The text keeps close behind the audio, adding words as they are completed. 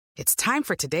It's time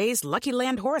for today's Lucky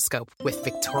Land horoscope with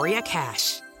Victoria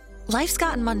Cash. Life's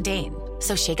gotten mundane,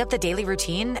 so shake up the daily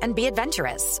routine and be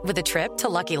adventurous with a trip to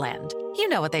Lucky Land. You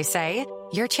know what they say,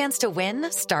 your chance to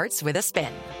win starts with a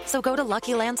spin. So go to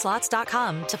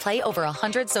LuckyLandSlots.com to play over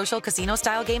 100 social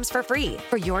casino-style games for free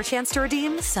for your chance to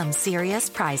redeem some serious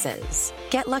prizes.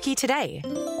 Get lucky today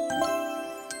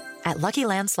at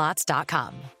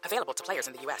LuckyLandSlots.com. Available to players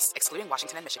in the U.S., excluding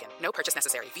Washington and Michigan. No purchase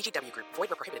necessary. VGW Group. Void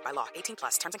where prohibited by law.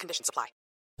 18+. Terms and conditions apply.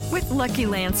 With Lucky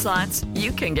Land Slots,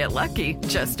 you can get lucky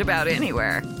just about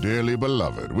anywhere. Dearly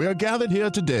beloved, we are gathered here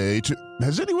today to...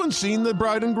 Has anyone seen the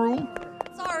bride and groom?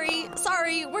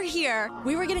 Sorry, we're here.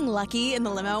 We were getting lucky in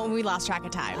the limo and we lost track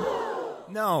of time.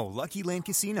 No, Lucky Land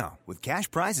Casino, with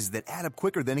cash prizes that add up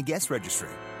quicker than a guest registry.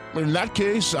 In that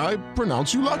case, I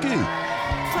pronounce you lucky.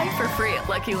 Play for free at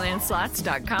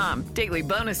LuckyLandSlots.com. Daily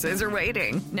bonuses are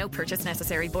waiting. No purchase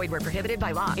necessary. Void where prohibited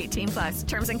by law. 18+.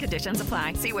 Terms and conditions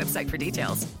apply. See website for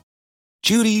details.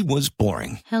 Judy was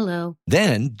boring. Hello.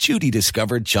 Then Judy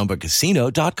discovered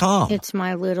ChumbaCasino.com. It's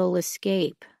my little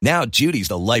escape. Now Judy's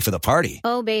the life of the party.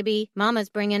 Oh, baby, mama's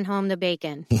bringing home the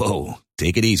bacon. Whoa,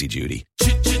 take it easy, Judy.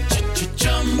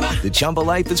 The Chumba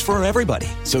life is for everybody.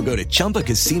 So go to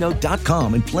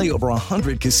ChumbaCasino.com and play over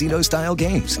 100 casino-style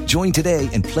games. Join today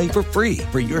and play for free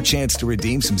for your chance to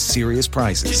redeem some serious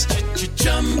prizes.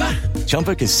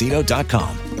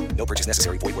 ChumbaCasino.com. No purchase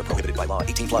necessary. Void where prohibited by law.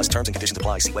 18+. Terms and conditions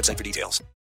apply. See website for details.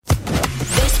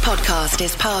 This podcast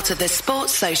is part of the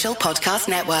Sports Social Podcast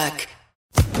Network.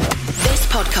 This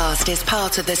podcast is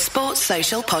part of the Sports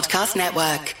Social Podcast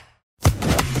Network.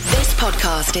 This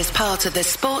podcast is part of the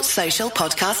Sports Social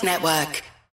Podcast Network.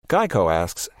 Geico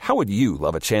asks, how would you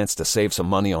love a chance to save some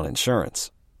money on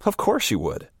insurance? Of course you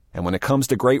would. And when it comes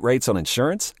to great rates on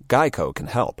insurance, Geico can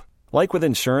help. Like with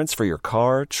insurance for your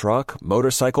car, truck,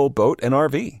 motorcycle, boat, and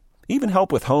RV. Even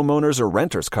help with homeowners or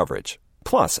renters coverage.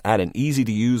 Plus, add an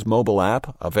easy-to-use mobile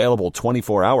app, available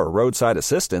 24-hour roadside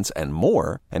assistance, and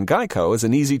more, and Geico is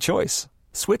an easy choice.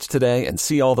 Switch today and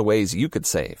see all the ways you could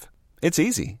save. It's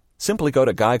easy. Simply go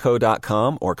to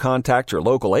geico.com or contact your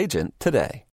local agent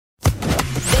today.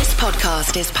 This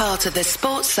podcast is part of the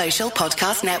Sports Social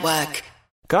Podcast Network.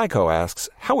 Geico asks,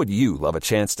 how would you love a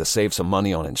chance to save some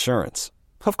money on insurance?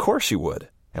 Of course you would.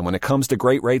 And when it comes to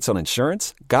great rates on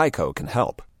insurance, Geico can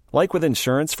help. Like with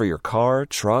insurance for your car,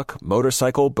 truck,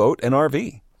 motorcycle, boat, and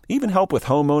RV. Even help with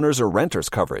homeowners or renters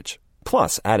coverage.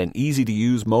 Plus, add an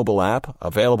easy-to-use mobile app,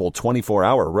 available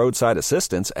 24-hour roadside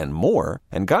assistance, and more,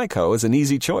 and Geico is an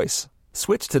easy choice.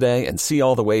 Switch today and see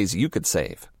all the ways you could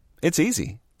save. It's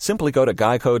easy. Simply go to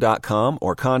geico.com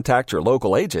or contact your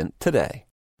local agent today.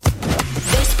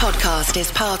 This podcast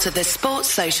is part of the Sports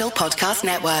Social Podcast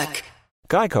Network.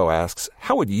 Geico asks,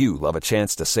 how would you love a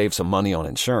chance to save some money on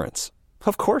insurance?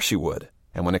 Of course you would.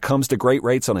 And when it comes to great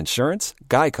rates on insurance,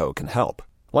 Geico can help.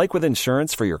 Like with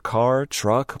insurance for your car,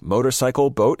 truck, motorcycle,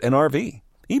 boat, and RV.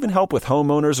 Even help with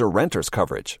homeowners or renters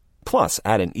coverage. Plus,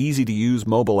 add an easy-to-use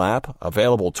mobile app,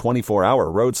 available 24-hour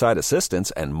roadside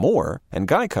assistance, and more, and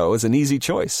Geico is an easy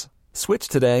choice. Switch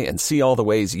today and see all the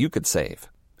ways you could save.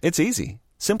 It's easy.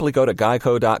 Simply go to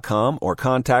geico.com or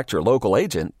contact your local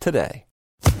agent today.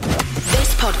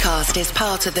 This podcast is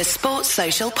part of the Sports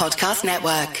Social Podcast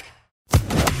Network.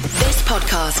 This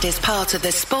podcast is part of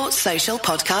the Sports Social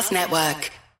Podcast Network.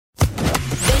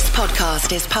 This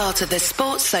podcast is part of the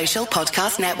Sports Social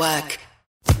Podcast Network.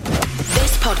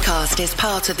 This podcast is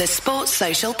part of the Sports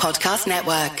Social Podcast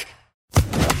Network.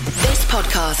 This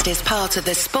podcast is part of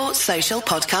the Sports Social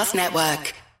Podcast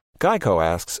Network. Geico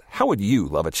asks, how would you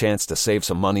love a chance to save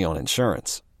some money on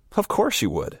insurance? Of course you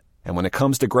would. And when it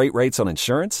comes to great rates on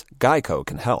insurance, Geico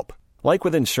can help. Like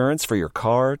with insurance for your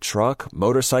car, truck,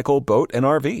 motorcycle, boat, and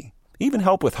RV. Even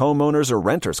help with homeowners or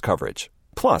renters coverage.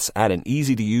 Plus, add an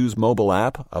easy-to-use mobile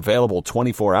app, available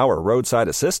 24-hour roadside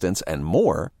assistance, and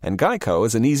more, and Geico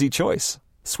is an easy choice.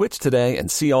 Switch today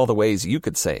and see all the ways you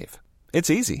could save. It's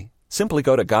easy. Simply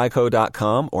go to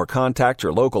geico.com or contact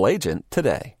your local agent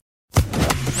today.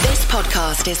 This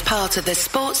podcast is part of the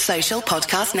Sports Social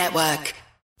Podcast Network.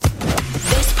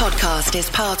 This podcast is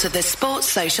part of the Sports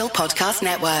Social Podcast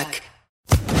Network.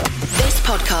 This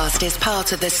podcast is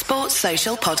part of the Sports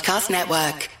Social Podcast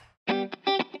Network.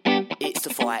 It's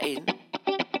the fighting.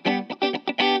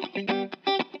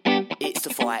 It's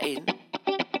the fighting.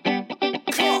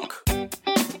 Clock.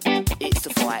 It's the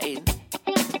fighting.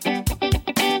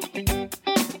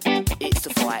 It's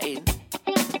the fighting.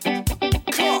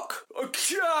 Clock.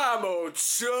 Come on,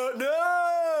 son.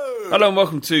 No. Hello and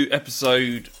welcome to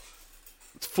episode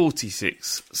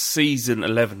 46, season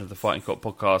 11 of the Fighting Cock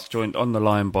podcast, joined on the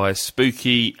line by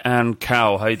Spooky and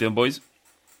Cal. How you doing, boys?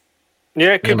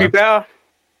 Yeah, could be better.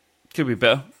 Could be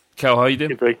better. Cal, how you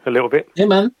doing? Could be a little bit. Yeah,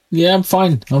 man. Yeah, I'm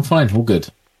fine. All good.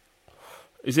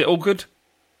 Is it all good?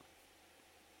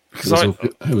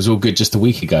 It was all good just a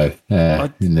week ago.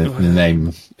 In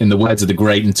the words of the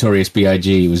great Notorious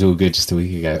B.I.G., it was all good just a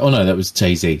week ago. Oh no, that was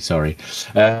Jay-Z. Sorry.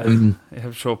 I'm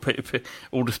sure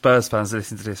all the Spurs fans that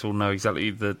listen to this will know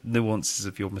exactly the nuances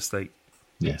of your mistake.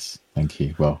 Yes, thank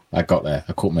you. Well, I got there.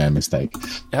 I caught my own mistake.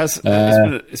 It's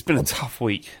been a tough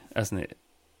week, hasn't it?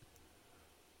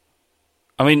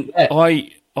 I mean,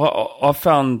 I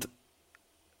found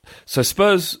so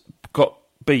Spurs got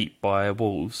beat by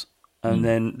Wolves. And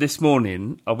then this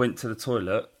morning, I went to the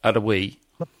toilet, had a wee,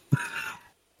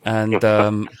 and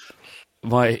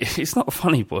it's not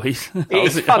funny, boys.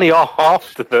 It's funny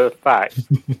after the fact.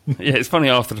 Yeah, it's funny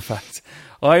after the fact.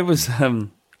 I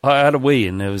had a wee,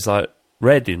 and there was like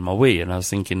red in my wee, and I was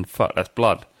thinking, fuck, that's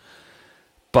blood.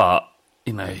 But,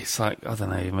 it's like, I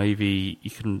don't know, maybe you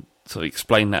can sort of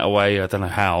explain that away. I don't know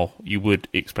how you would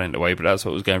explain it away, but that's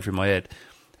what was going through my head.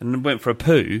 And then went for a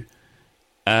poo,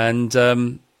 and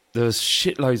there was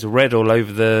shitloads of red all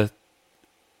over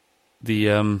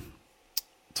the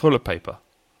toilet paper,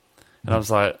 and I was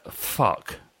like,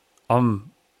 "Fuck, I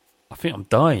think I'm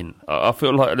dying." I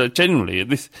feel like genuinely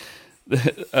this.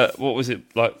 What was it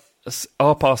like?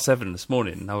 7:30 this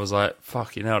morning, and I was like,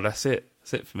 "Fucking hell, that's it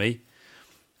for me."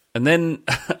 And then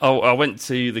I went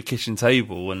to the kitchen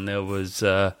table, and there was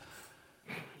the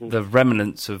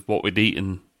remnants of what we'd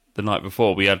eaten the night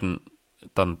before. We hadn't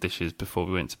done dishes before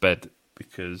we went to bed,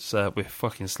 because we're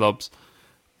fucking slobs.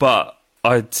 But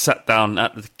I sat down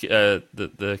at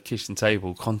the kitchen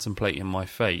table contemplating my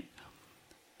fate,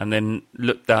 and then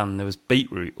looked down and there was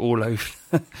beetroot all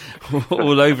over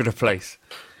all over the place.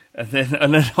 And then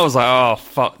I was like, oh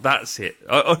fuck, that's it.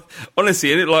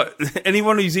 Honestly, like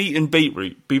anyone who's eaten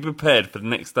beetroot, be prepared for the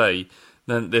next day.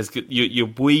 Then your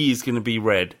wee is going to be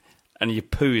red, and your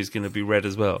poo is going to be red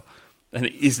as well, and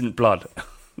it isn't blood.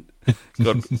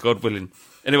 God willing.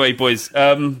 Anyway, boys,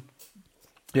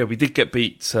 we did get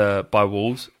beat by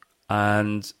Wolves,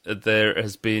 and there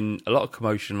has been a lot of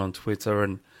commotion on Twitter,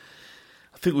 and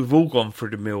I think we've all gone through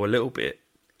the mill a little bit.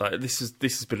 Like this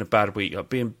has been a bad week. Like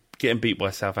getting beat by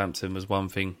Southampton was one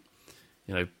thing,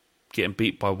 getting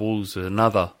beat by Wolves was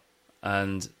another,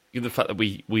 and given the fact that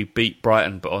we beat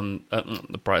Brighton, but on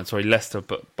Leicester,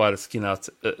 but by the skin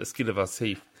of our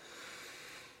teeth.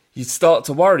 You start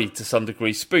to worry to some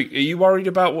degree. Spook, are you worried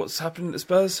about what's happening at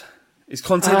Spurs? Is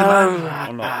Conte the man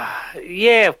or not?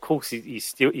 Yeah, of course he's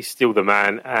still the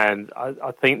man, and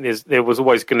I think there was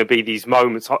always going to be these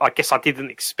moments. I guess I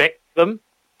didn't expect them.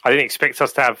 I didn't expect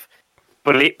us to have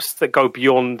blips that go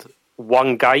beyond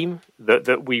one game,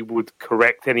 that we would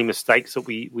correct any mistakes that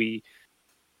we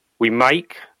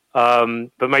make.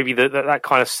 But maybe that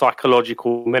kind of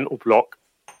psychological mental block,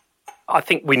 I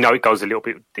think we know it goes a little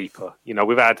bit deeper.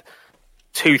 We've had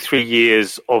 2-3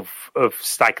 years of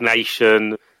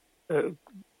stagnation,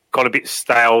 got a bit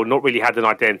stale, not really had an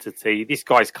identity. This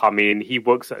guy's come in, he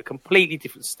works at a completely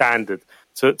different standard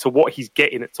to what he's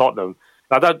getting at Tottenham.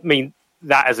 And I don't mean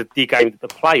that as a dig aimed at the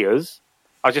players.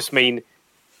 I just mean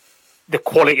the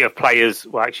quality of players.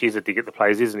 Well, actually, is a dig at the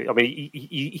players, isn't it? I mean,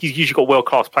 he's usually got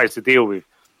world-class players to deal with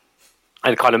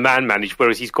and kind of man-managed,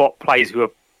 whereas he's got players who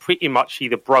are pretty much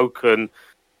either broken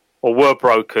or were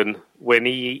broken when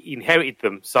he inherited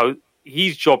them. So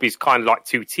his job is kind of like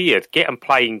two-tiered: get them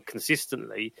playing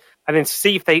consistently, and then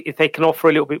see if they can offer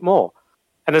a little bit more.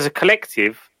 And as a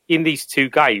collective, in these two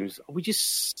games, we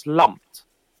just slumped.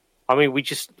 I mean, we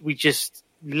just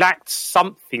lacked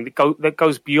something that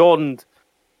goes beyond.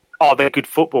 Are they good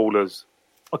footballers,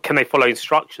 or can they follow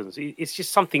instructions? It's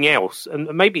just something else, and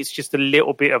maybe it's just a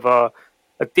little bit of a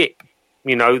dip.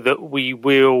 That we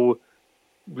will,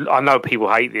 I know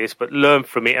people hate this, but learn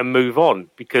from it and move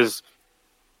on, because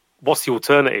what's the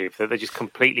alternative? That they just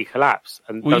completely collapse.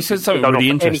 And you said something really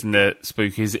interesting there,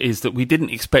 Spook, is that we didn't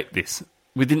expect this.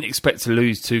 We didn't expect to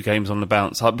lose 2 games on the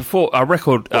bounce. Like before, our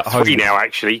record at home... 3 now,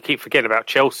 actually. You keep forgetting about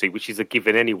Chelsea, which is a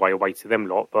given anyway away to them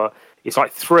lot, but it's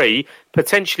like 3,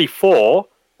 potentially 4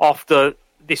 after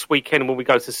this weekend when we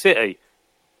go to City.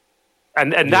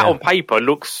 And that on paper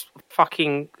looks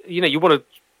fucking... you want to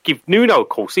give Nuno a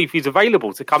call, see if he's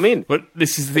available to come in. But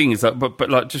this is the thing, is that, but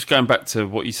like just going back to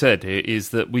what you said here,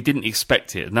 is that we didn't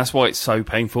expect it, and that's why it's so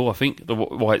painful, I think,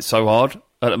 why it's so hard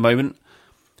at the moment.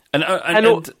 And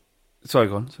sorry,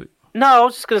 go on. Sorry. No, I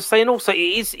was just going to say, and also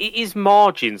it is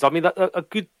margins. I mean, a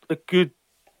good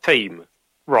team,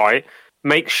 right,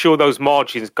 makes sure those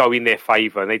margins go in their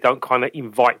favour and they don't kind of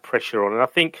invite pressure on. And I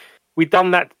think we've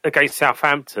done that against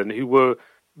Southampton, who were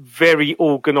very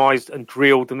organised and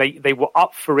drilled, and they were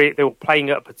up for it. They were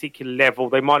playing at a particular level.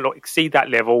 They might not exceed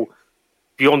that level,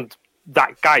 beyond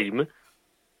that game,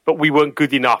 but we weren't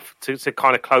good enough to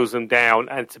kind of close them down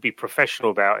and to be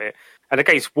professional about it. And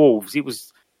against Wolves, it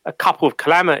was a couple of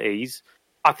calamities.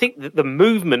 I think that the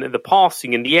movement and the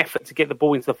passing and the effort to get the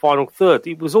ball into the final third,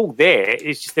 it was all there.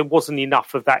 It's just there wasn't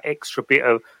enough of that extra bit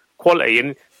of quality.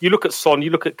 And you look at Son, you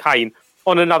look at Kane,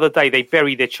 on another day they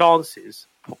bury their chances,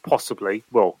 possibly.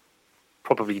 Well,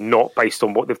 probably not based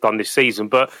on what they've done this season,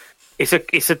 but it's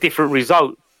a different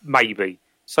result, maybe.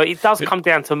 So it does come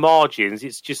down to margins.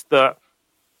 It's just that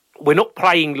we're not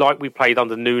playing like we played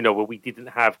under Nuno, where we didn't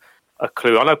have a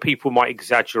clue. I know people might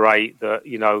exaggerate that,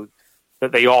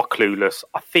 that they are clueless.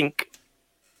 I think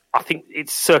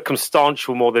it's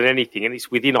circumstantial more than anything, and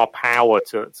it's within our power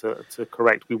to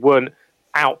correct. We weren't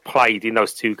outplayed in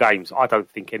those two games, I don't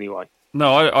think, anyway.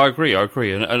 No, I agree.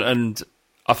 And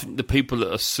I think the people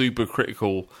that are super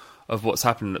critical of what's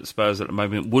happening at Spurs at the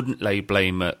moment wouldn't lay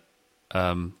blame at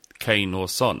Kane or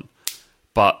Son.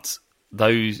 But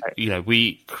those,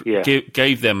 we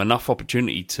gave them enough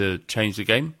opportunity to change the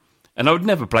game. And I would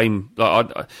never blame.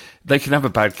 They can have a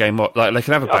bad game. They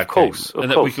can have a bad game,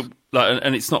 and we could,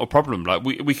 and it's not a problem.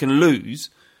 We can lose,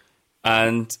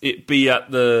 and it be at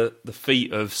the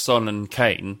feet of Son and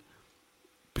Kane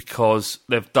because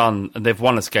they've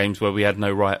won us games where we had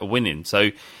no right of winning.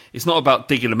 So it's not about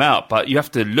digging them out, but you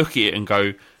have to look at it and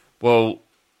go, well,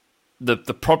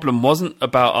 the problem wasn't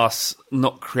about us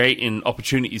not creating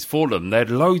opportunities for them. They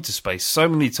had loads of space. So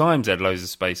many times they had loads of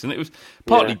space. And it was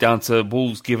partly down to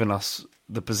Wolves giving us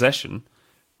the possession.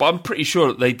 But I'm pretty sure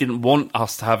that they didn't want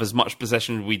us to have as much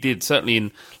possession as we did, certainly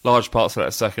in large parts of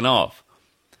that second half.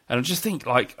 And I just think,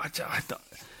 we had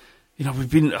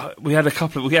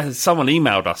someone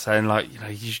emailed us saying,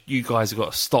 you guys have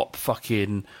got to stop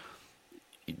fucking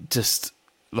just...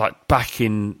 back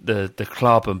in the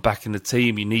club and back in the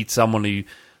team, you need someone who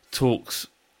talks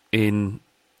in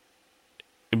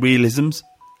realisms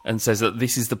and says that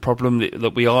this is the problem,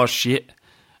 that we are shit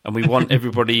and we want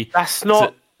everybody... That's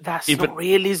not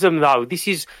realism, though. This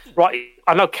is... Right,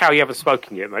 I know, Cal, you haven't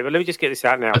spoken yet, mate, but let me just get this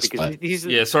out now. This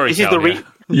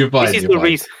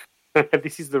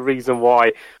is the reason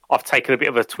why I've taken a bit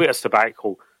of a Twitter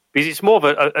sabbatical. Because it's more of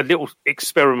a little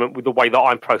experiment with the way that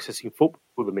I'm processing football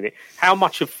at the minute. How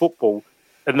much of football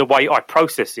and the way I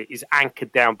process it is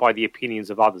anchored down by the opinions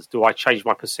of others? Do I change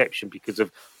my perception because of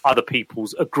other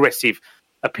people's aggressive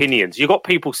opinions? You've got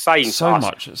people saying so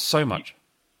much.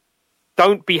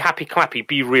 Don't be happy clappy,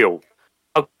 be real.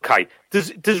 Okay.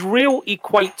 Does real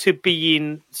equate to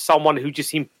being someone who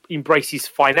just embraces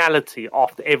finality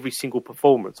after every single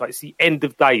performance? Like, it's the end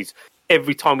of days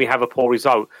every time we have a poor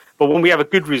result. But when we have a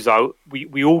good result,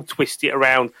 we all twist it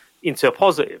around into a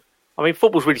positive. I mean,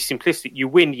 football's really simplistic. You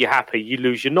win, you're happy. You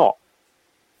lose, you're not.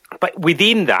 But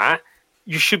within that,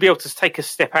 you should be able to take a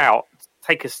step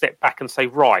back and say,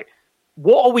 right,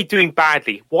 what are we doing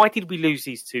badly? Why did we lose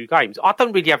these two games? I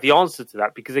don't really have the answer to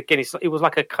that because, again, it was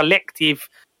like a collective,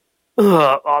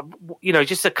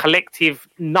 just a collective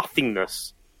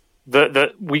nothingness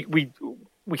that we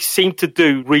seem to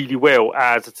do really well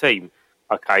as a team.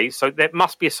 Okay, so there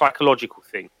must be a psychological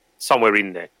thing somewhere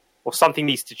in there, or something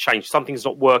needs to change. Something's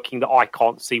not working that I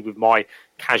can't see with my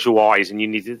casual eyes, and you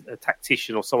need a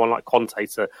tactician or someone like Conte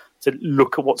to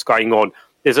look at what's going on.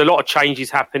 There's a lot of changes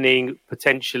happening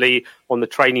potentially on the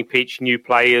training pitch, new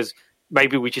players.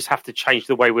 Maybe we just have to change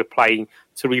the way we're playing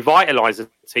to revitalise the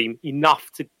team enough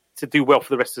to do well for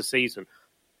the rest of the season.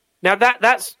 Now,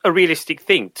 that's a realistic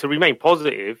thing, to remain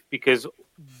positive, because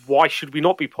why should we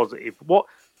not be positive?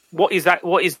 What is that?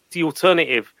 What is the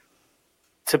alternative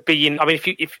to being? I mean,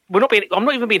 if we're not being, I'm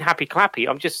not even being happy clappy.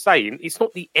 I'm just saying it's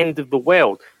not the end of the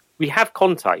world. We have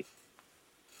Conte.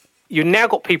 You've now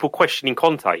got people questioning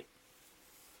Conte,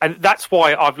 and that's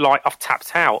why I've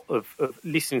tapped out of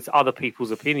listening to other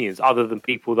people's opinions, other than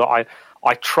people that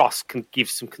I trust can give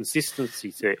some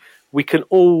consistency to it. We can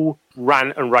all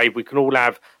rant and rave. We can all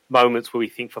have moments where we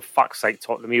think, for fuck's sake,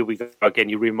 Tottenham, here we go again.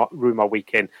 You ruin my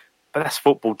weekend. But that's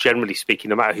football, generally speaking,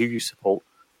 no matter who you support.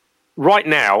 Right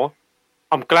now,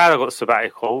 I'm glad I got the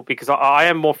sabbatical because I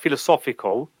am more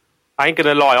philosophical. I ain't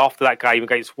going to lie, after that game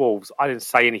against Wolves, I didn't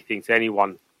say anything to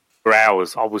anyone for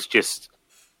hours.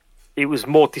 It was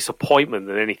more disappointment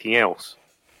than anything else.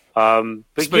 But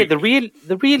yeah,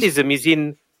 the realism is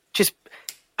in just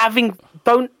having,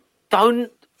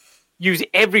 don't use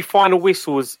every final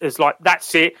whistle as like,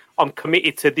 that's it, I'm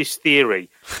committed to this theory.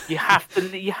 You have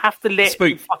to let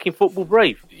fucking football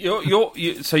breathe.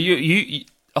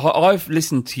 I've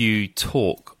listened to you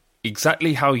talk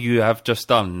exactly how you have just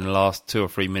done in the last 2 or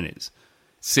 3 minutes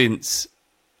since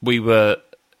we were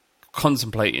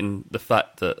contemplating the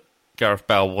fact that Gareth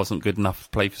Bale wasn't good enough to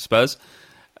play for Spurs.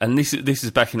 and this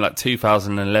is back in like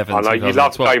 2011. I know you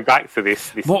love going back to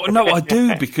this. Well, no, I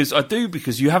do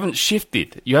because you haven't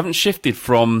shifted. You haven't shifted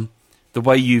from the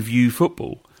way you view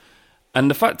football, and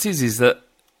the fact is that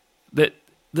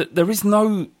there is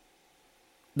no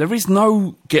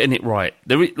getting it right.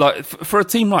 There is, like for a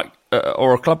team like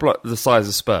or a club like the size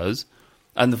of Spurs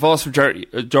and the vast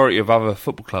majority of other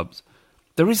football clubs,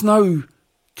 there is no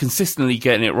consistently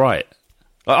getting it right.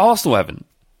 Like Arsenal haven't.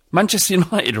 Manchester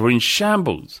United are in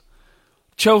shambles.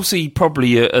 Chelsea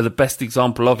probably are the best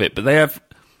example of it, but they have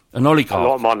an oligarch. A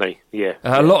lot of money, yeah.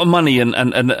 A lot of money and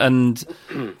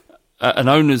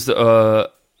owners that are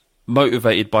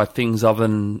motivated by things other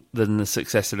than the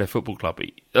success of their football club.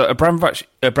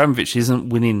 Abramovich isn't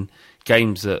winning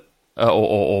games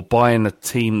or buying a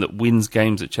team that wins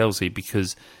games at Chelsea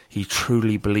because he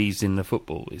truly believes in the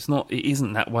football. It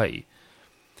isn't that way.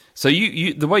 So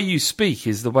the way you speak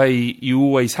is the way you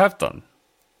always have done,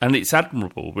 and it's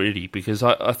admirable, really, because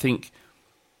I think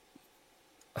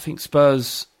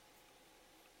Spurs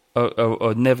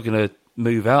are never going to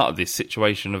move out of this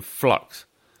situation of flux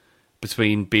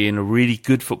between being a really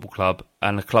good football club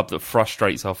and a club that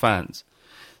frustrates our fans.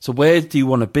 So where do you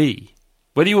want to be?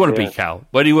 Where do you want to be, Cal?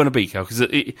 Where do you want to be, Cal? Because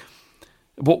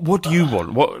what do you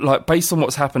want? What, like, based on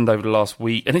what's happened over the last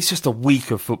week, and it's just a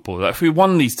week of football. Like, if we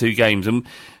won these two games, and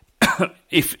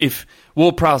if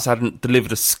Ward-Prowse hadn't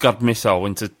delivered a Scud missile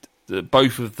into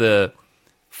both of the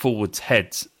forwards'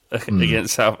 heads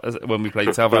against when we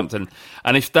played Southampton,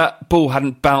 and if that ball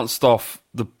hadn't bounced off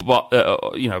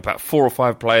about 4 or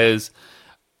 5 players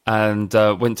and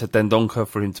went to Dendoncker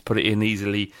for him to put it in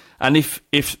easily, and if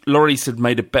Lloris had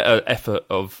made a better effort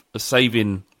of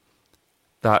saving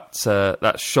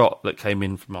that shot that came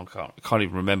in from I can't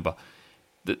even remember.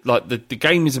 The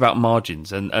game is about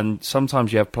margins, and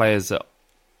sometimes you have players that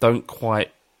don't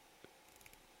quite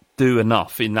do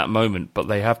enough in that moment, but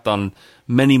they have done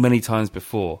many times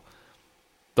before.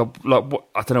 I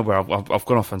don't know where I've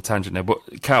gone off on a tangent there, but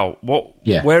Cal,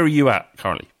 where are you at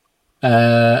currently?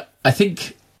 I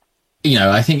think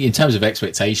in terms of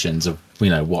expectations of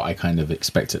what I kind of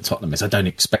expect at Tottenham is I don't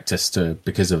expect us to,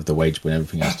 because of the wage and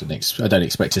everything else, I don't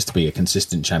expect us to be a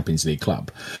consistent Champions League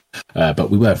club, but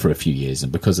we were for a few years,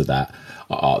 and because of that,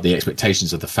 the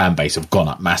expectations of the fan base have gone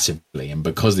up massively, and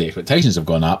because the expectations have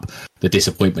gone up, the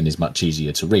disappointment is much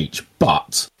easier to reach.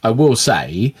 But I will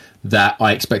say that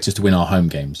I expect us to win our home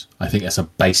games. I think that's a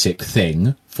basic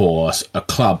thing for a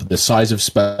club the size of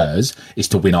Spurs, is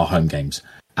to win our home games,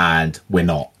 and we're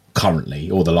not. Currently,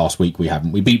 or the last week we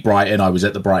haven't. We beat Brighton. I was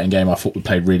at the Brighton game. I thought we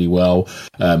played really well.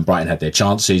 Brighton had their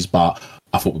chances, but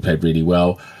I thought we played really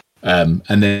well. And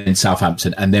then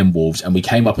Southampton, and then Wolves, and we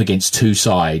came up against two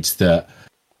sides that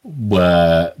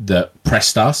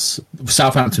pressed us.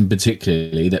 Southampton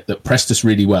particularly, that pressed us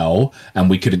really well, and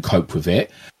we couldn't cope with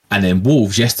it. And then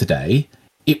Wolves yesterday,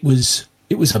 it was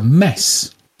a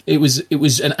mess. It was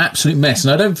an absolute mess,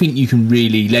 and I don't think you can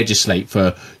really legislate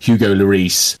for Hugo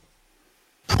Lloris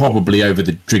probably over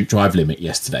the drink drive limit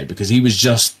yesterday, because he was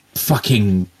just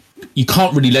fucking... You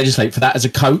can't really legislate for that as a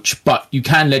coach, but you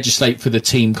can legislate for the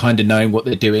team kind of knowing what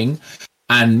they're doing.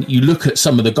 And you look at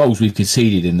some of the goals we've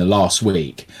conceded in the last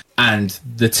week, and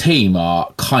the team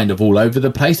are kind of all over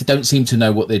the place. They don't seem to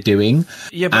know what they're doing.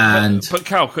 Yeah, but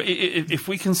Cal, if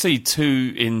we concede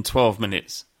 2 in 12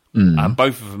 minutes, and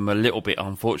both of them are a little bit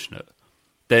unfortunate,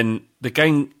 then the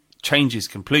game changes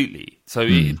completely. So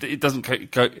it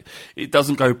doesn't go. It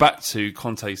doesn't go back to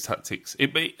Conte's tactics.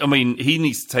 He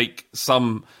needs to take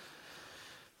some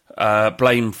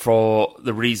blame for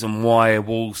the reason why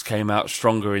Wolves came out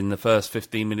stronger in the first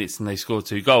 15 minutes and they scored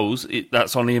 2 goals.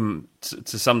 That's on him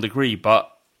to some degree, but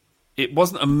it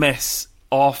wasn't a mess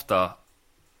after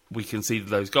we conceded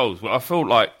those goals. Well, I feel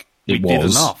like we did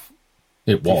enough.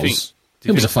 It was.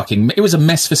 It was a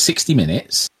mess for 60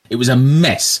 minutes. It was a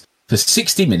mess. For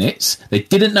 60 minutes, they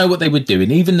didn't know what they were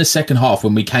doing. Even the second half,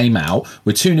 when we came out,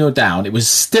 we're 2-0 down. It was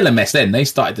still a mess then. They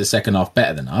started the second half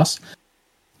better than us.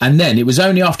 And then it was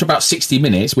only after about 60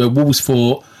 minutes where Wolves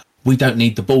thought, we don't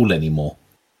need the ball anymore.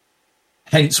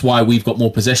 Hence why we've got more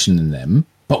possession than them.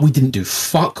 But we didn't do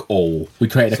fuck all. We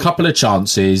created a couple of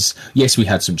chances. Yes, we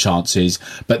had some chances.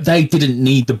 But they didn't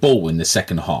need the ball in the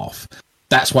second half.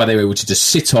 That's why they were able to just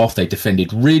sit off. They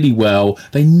defended really well.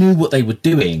 They knew what they were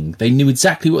doing. They knew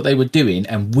exactly what they were doing,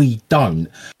 and we don't.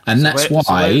 And that's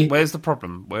why... where's the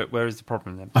problem? Where is the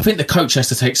problem then? I think the coach has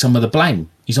to take some of the blame.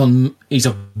 He's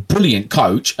a brilliant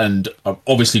coach, and I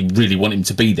obviously really want him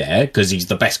to be there because he's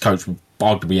the best coach we've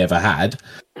arguably ever had.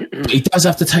 But he does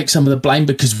have to take some of the blame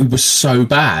because we were so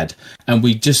bad, and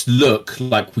we just look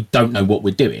like we don't know what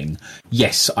we're doing.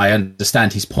 Yes, I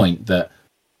understand his point that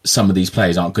some of these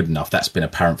players aren't good enough. That's been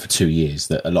apparent for 2 years,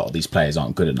 that a lot of these players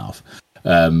aren't good enough.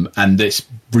 And this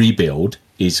rebuild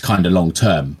is kind of long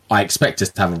term. I expect us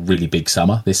to have a really big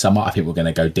summer this summer. I think we're going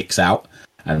to go dicks out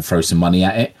and throw some money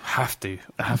at it. Have to.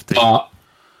 But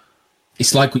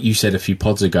it's like what you said a few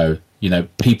pods ago. You know,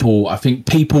 I think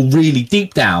people really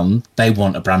deep down, they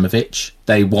want Abramovich.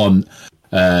 They want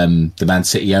the Man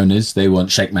City owners. They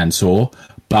want Sheikh Mansour.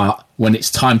 But when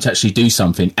it's time to actually do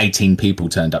something, 18 people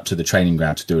turned up to the training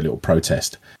ground to do a little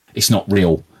protest. It's not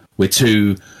real. We're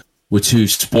too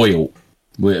spoiled.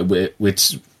 We're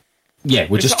just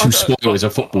too spoiled as a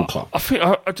football club.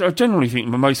 I generally think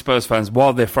most Spurs fans,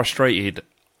 while they're frustrated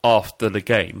after the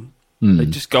game, they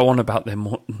just go on about their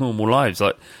normal lives.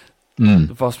 Like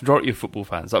the vast majority of football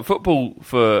fans, like football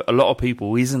for a lot of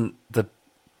people isn't the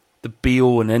be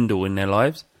all and end all in their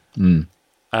lives,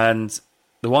 and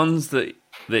the ones that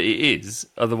it is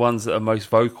are the ones that are most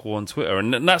vocal on Twitter.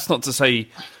 And that's not to say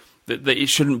that it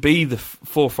shouldn't be the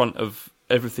forefront of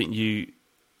everything you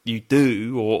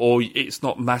do, or it's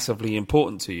not massively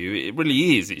important to you. It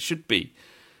really is. It should be.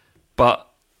 But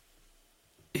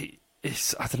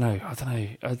it's I don't know.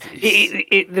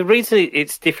 The reason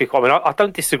it's difficult, I mean, I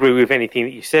don't disagree with anything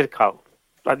that you said, Carl.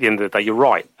 At the end of the day, you're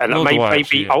right. And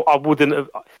maybe I wouldn't have,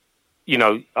 I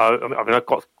mean, I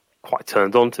got quite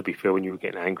turned on, to be fair, when you were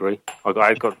getting angry.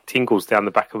 I got tingles down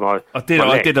the back of my I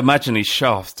did imagine his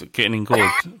shaft getting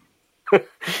engorged.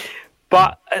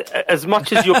 But as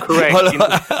much as you're correct...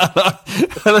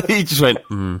 he just went,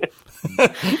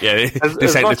 yeah,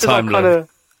 this ain't the time.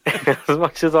 As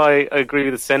much as I agree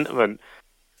with the sentiment,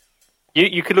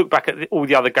 you could look back at all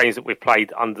the other games that we've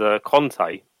played under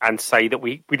Conte and say that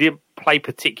we didn't play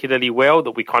particularly well,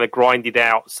 that we kind of grinded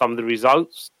out some of the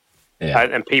results. Yeah.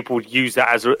 And people would use that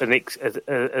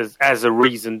as a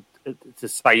reason to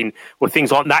saying, well,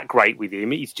 things aren't that great with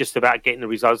him. It's just about getting the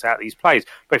results out of these players.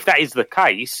 But if that is the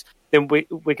case, then we're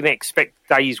going to expect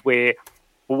days where,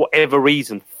 for whatever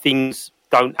reason, things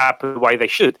don't happen the way they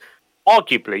should.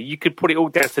 Arguably, you could put it all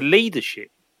down to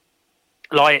leadership.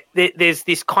 Like, there's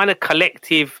this kind of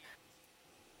collective...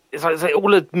 It's like they're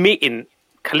all admitting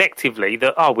collectively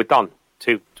that, we're done.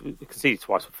 We conceded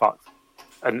twice, we're fucked.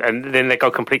 And then they go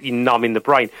completely numb in the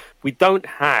brain. We don't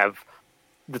have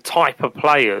the type of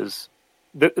players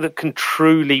that can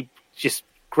truly just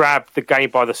grab the game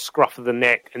by the scruff of the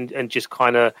neck and just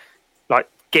kind of like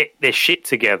get their shit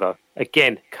together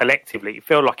again collectively. It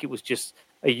felt like it was just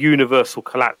a universal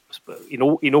collapse in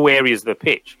all areas of the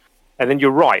pitch. And then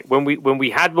you're right, when we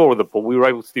had more of the ball, we were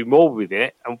able to do more with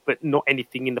it, but not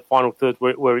anything in the final third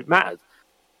where it mattered.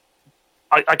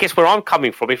 I guess where I'm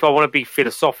coming from, if I want to be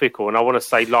philosophical and I want to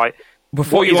say, like...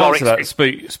 Before you answer that,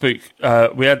 Spook,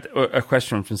 we had a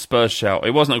question from Spurs Shout.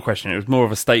 It wasn't a question, it was more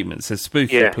of a statement. It says,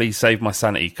 Spooky, please save my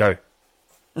sanity. Go.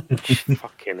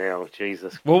 Fucking hell,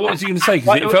 Jesus. Well, what was you going to say?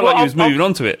 Because it felt like you was moving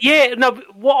on to it. Yeah, no,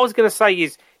 but what I was going to say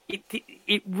is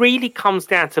it really comes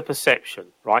down to perception,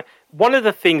 right? One of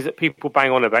the things that people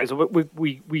bang on about is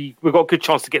we've got a good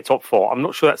chance to get top four. I'm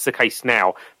not sure that's the case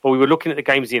now, but we were looking at the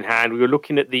games in hand. We were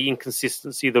looking at the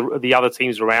inconsistency of the other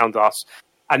teams around us.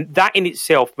 And that in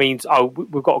itself means,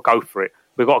 we've got to go for it.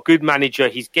 We've got a good manager.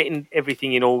 He's getting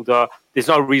everything in order. There's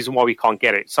no reason why we can't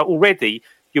get it. So already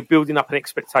you're building up an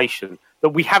expectation that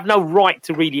we have no right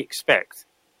to really expect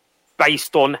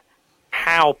based on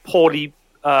how poorly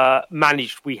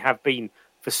managed we have been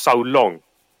for so long.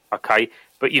 Okay?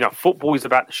 But, football is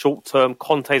about the short term.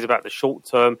 Conte is about the short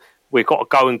term. We've got to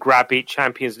go and grab it.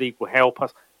 Champions League will help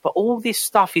us. But all this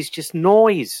stuff is just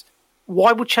noise.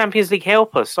 Why would Champions League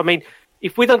help us? I mean,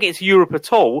 if we don't get into Europe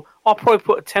at all, I'll probably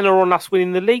put a tenner on us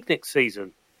winning the league next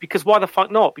season. Because why the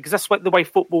fuck not? Because that's the way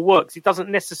football works. It doesn't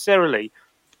necessarily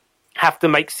have to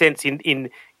make sense in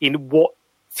what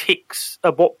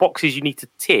what boxes you need to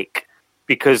tick.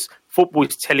 Because football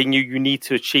is telling you need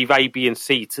to achieve A, B, and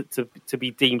C to be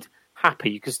deemed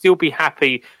happy. You can still be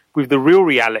happy with the real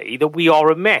reality that we are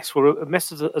a mess. We're a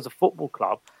mess as a football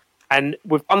club. And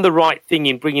we've done the right thing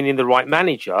in bringing in the right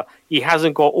manager. He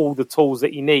hasn't got all the tools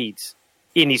that he needs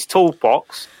in his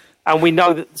toolbox, and we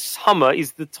know that summer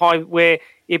is the time where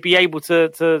he'll be able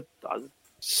to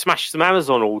smash some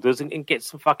Amazon orders and get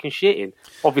some fucking shit in.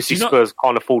 Obviously, Spurs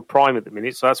can't afford Prime at the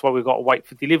minute, so that's why we've got to wait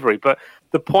for delivery. But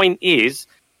the point is,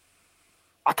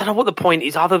 I don't know what the point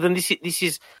is other than this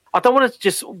is. I don't want to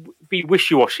just be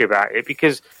wishy-washy about it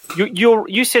because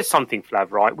you said something,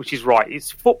 Flav, right? Which is right.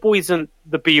 It's football isn't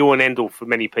the be-all and end-all for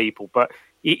many people, but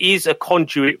it is a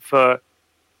conduit for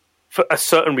a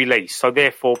certain release. So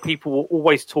therefore, people will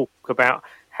always talk about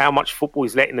how much football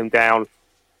is letting them down,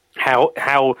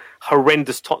 how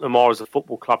horrendous Tottenham are as a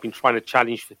football club in trying to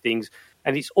challenge for things.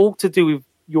 And it's all to do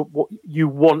what you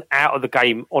want out of the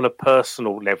game on a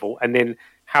personal level, and then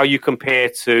how you compare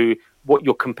to what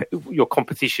your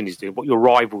competition is doing, what your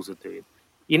rivals are doing.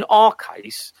 In our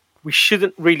case, we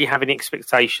shouldn't really have any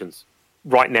expectations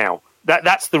right now.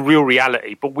 That's the real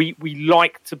reality. But we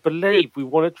like to believe I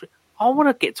want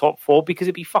to get top 4 because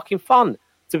it'd be fucking fun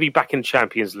to be back in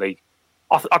Champions League.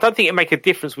 I don't think it'd make a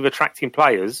difference with attracting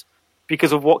players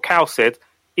because of what Cal said.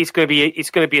 It's going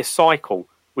to be a cycle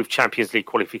with Champions League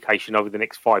qualification over the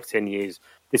next 5-10 years.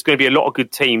 There's going to be a lot of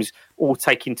good teams all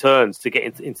taking turns to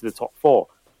get into the top 4.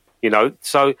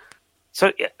 So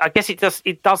I guess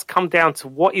it does come down to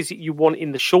what is it you want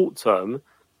in the short term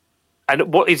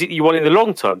and what is it you want in the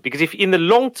long term. Because if in the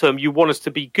long term you want us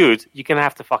to be good, you're going to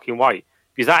have to fucking wait.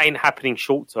 Because that ain't happening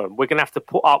short term. We're going to have to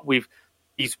put up with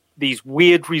these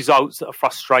weird results that are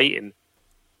frustrating,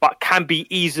 but can be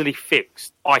easily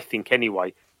fixed, I think,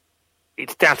 anyway.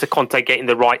 It's down to Conte getting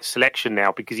the right selection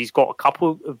now because he's got a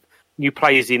couple of new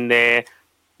players in there.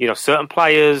 Certain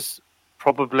players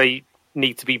probably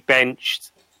need to be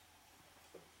benched.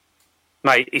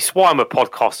 Mate, it's why I'm a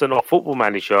podcaster, not a football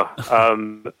manager.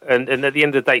 And at the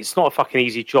end of the day, it's not a fucking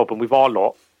easy job. And with our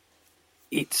lot,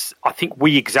 I think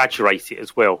we exaggerate it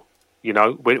as well.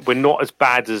 We're not as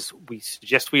bad as we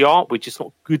suggest we are. We're just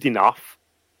not good enough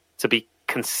to be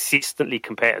consistently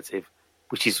competitive,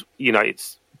 which is,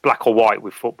 it's black or white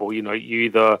with football. You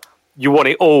want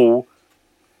it all,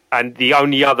 and the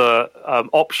only other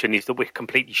option is that we're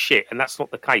completely shit, and that's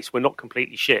not the case. We're not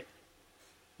completely shit.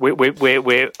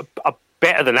 We're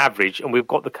better than average, and we've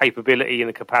got the capability and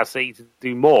the capacity to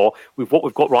do more with what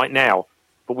we've got right now.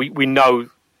 But we know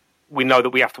that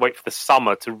we have to wait for the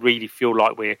summer to really feel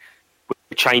like we're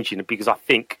changing it, because I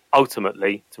think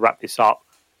ultimately, to wrap this up,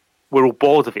 we're all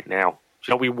bored of it now.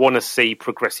 We want to see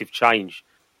progressive change.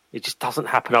 It just doesn't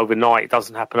happen overnight. It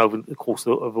doesn't happen over the course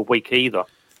of a week either.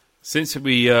 Since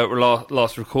we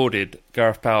last recorded,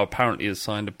 Gareth Bale apparently has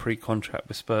signed a pre-contract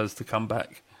with Spurs to come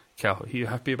back. Cal, are you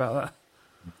happy about that?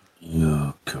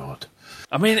 Oh, God.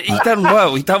 I mean, he's done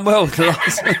well. He's done well.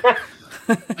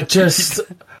 I just,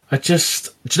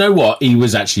 do you know what? He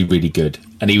was actually really good,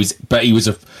 and he was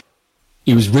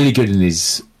really good in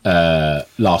his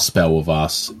last spell with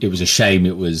us. It was a shame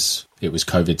it was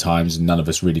COVID times and none of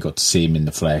us really got to see him in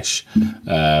the flesh.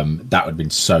 That would have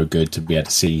been so good to be able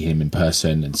to see him in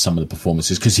person and some of the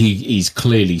performances, because he's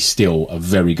clearly still a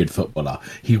very good footballer.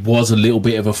 He was a little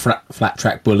bit of a flat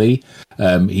track bully.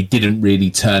 He didn't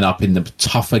really turn up in the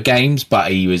tougher games,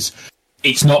 but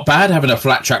it's not bad having a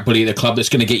flat track bully at the club that's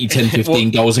going to get you 10,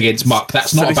 15 goals against muck.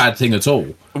 That's not a bad thing at all.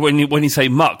 When you say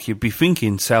muck, you'd be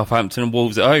thinking Southampton and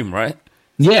Wolves at home, right?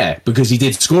 Yeah, because he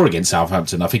did score against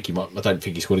Southampton. I don't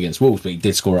think he scored against Wolves, but he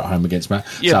did score at home against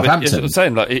Southampton. But I'm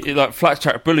saying, like flat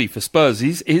track bully for Spurs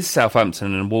is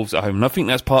Southampton and Wolves at home, and I think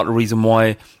that's part of the reason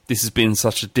why this has been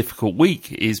such a difficult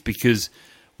week, is because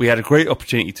we had a great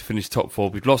opportunity to finish top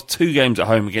 4. We've lost 2 games at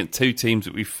home against 2 teams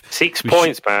that we've 6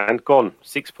 points, man, gone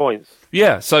 6 points.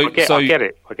 Yeah, so I get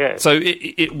it. So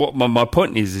what my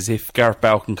point is if Gareth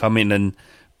Bale can come in and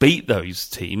beat those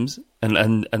teams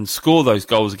and score those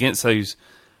goals against those,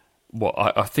 what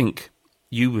I think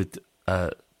you would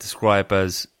describe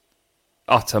as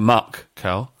utter muck,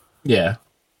 Cal. Yeah.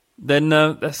 Then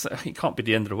it can't be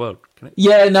the end of the world, can it?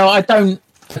 Yeah, no, I don't.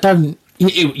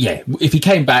 If he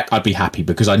came back, I'd be happy,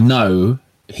 because I know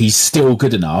he's still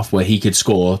good enough where he could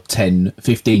score 10,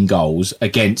 15 goals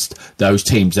against those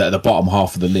teams that are the bottom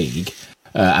half of the league,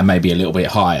 and maybe a little bit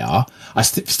higher. I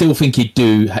still think he'd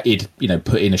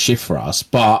put in a shift for us,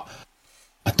 but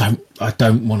I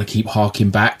don't want to keep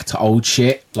harking back to old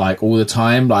shit like all the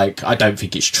time. Like, I don't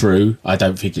think it's true. I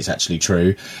don't think it's actually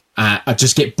true. I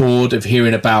just get bored of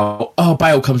hearing about,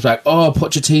 Bale comes back,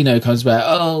 Pochettino comes back,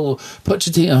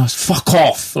 Pochettino, fuck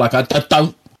off. Like, I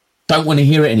don't want to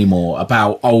hear it anymore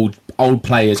about old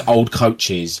players, old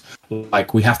coaches.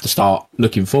 Like, we have to start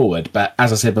looking forward. But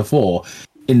as I said before,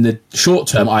 in the short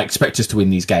term, I expect us to win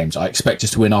these games. I expect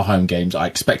us to win our home games. I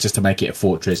expect us to make it a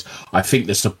fortress. I think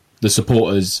the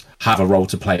supporters have a role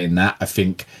to play in that. I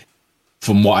think,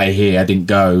 from what I hear, I didn't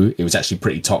go. It was actually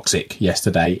pretty toxic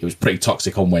yesterday. It was pretty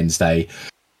toxic on Wednesday.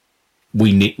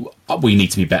 We need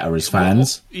to be better as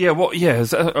fans. I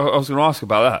was going to ask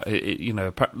about that.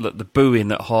 The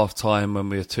booing at half time when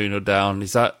we were 2-0 down,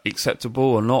 is that acceptable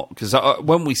or not? Because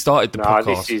when we started the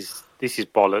podcast, this is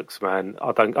bollocks, man.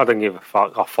 I don't give a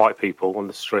fuck. I fight people on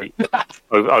the street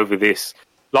over this.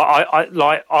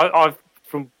 I've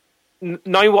from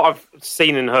knowing what I've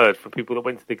seen and heard from people that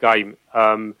went to the game.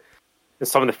 And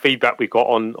some of the feedback we got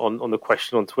on the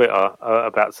question on Twitter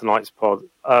about tonight's pod.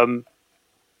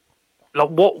 Like,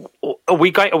 what are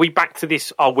we going? Are we back to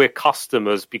this? Oh, we're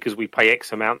customers because we pay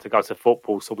X amount to go to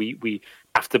football, so we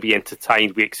have to be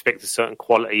entertained. We expect a certain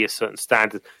quality, a certain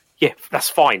standard. Yeah, that's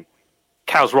fine.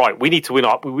 Cal's right. We need to win.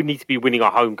 We need to be winning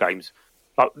our home games.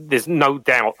 Like, there's no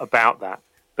doubt about that.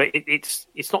 But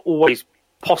it's not always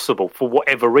possible for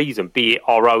whatever reason, be it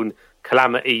our own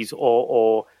calamities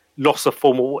or loss of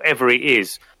form or whatever it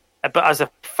is. But as a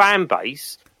fan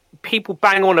base, people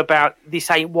bang on about this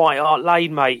ain't White Hart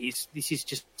Lane, mate. This is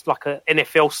just like an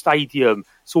NFL stadium.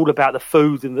 It's all about the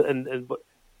food and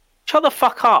shut the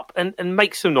fuck up and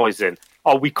make some noise then.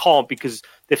 Oh, we can't because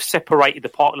they've separated the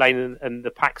Park Lane and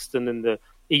the Paxton and the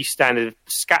East Stand and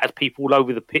scattered people all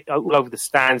over the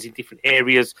stands in different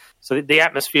areas, so that the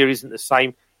atmosphere isn't the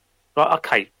same. Like,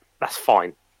 okay, that's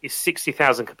fine. It's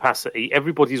 60,000 capacity.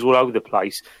 Everybody's all over the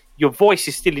place. Your voice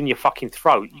is still in your fucking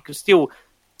throat. You can still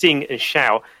sing and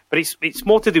shout, but it's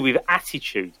more to do with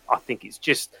attitude. I think it's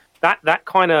just that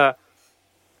kind of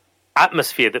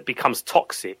atmosphere that becomes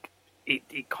toxic.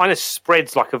 It kind of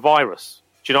spreads like a virus.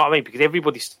 Do you know what I mean? Because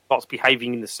everybody starts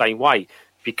behaving in the same way.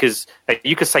 Because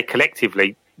you could say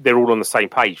collectively they're all on the same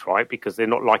page, right? Because they're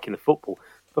not liking the football.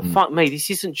 But fuck me, this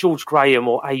isn't George Graham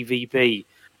or AVB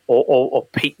or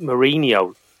Pete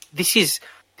Mourinho. This is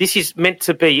meant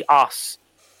to be us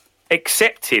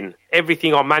accepting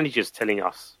everything our manager's telling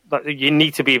us. But you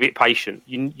need to be a bit patient.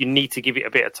 You need to give it a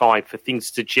bit of time for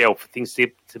things to gel, for things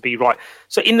to be right.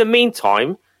 So in the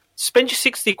meantime, spend your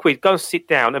 60 quid, go and sit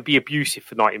down and be abusive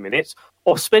for 90 minutes,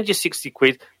 or spend your 60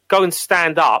 quid, go and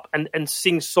stand up and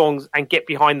sing songs and get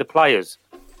behind the players.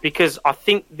 Because I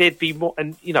think there'd be more,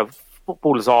 and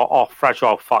footballers are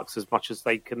fragile fucks as much as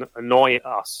they can annoy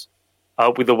us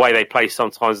with the way they play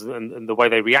sometimes and the way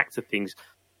they react to things.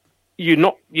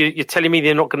 You're telling me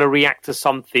they're not going to react to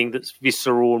something that's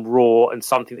visceral and raw and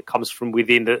something that comes from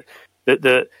within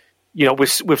that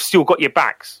we've still got your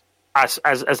backs as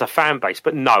a fan base.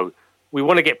 But no, we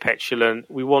want to get petulant.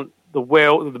 We want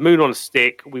the moon on a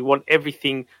stick. We want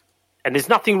everything. And there's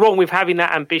nothing wrong with having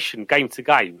that ambition game to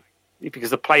game, because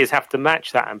the players have to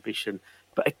match that ambition.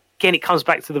 But again, it comes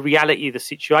back to the reality of the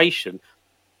situation.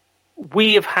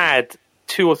 We have had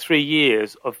 2 or 3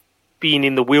 years of being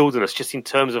in the wilderness just in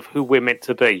terms of who we're meant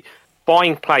to be,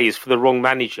 buying players for the wrong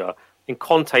manager. And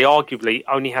Conte arguably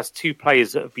only has 2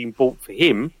 players that have been bought for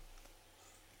him,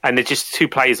 and they're just 2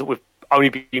 players that we've only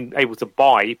been able to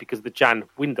buy because of the Jan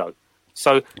window.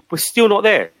 So we're still not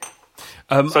there.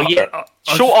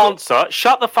 Short answer,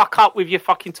 shut the fuck up with your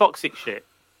fucking toxic shit.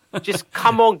 Just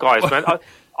come on, guys, man.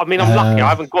 I mean, I'm lucky.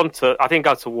 I didn't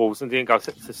go to Wolves and didn't go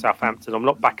to Southampton. I'm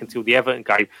not back until the Everton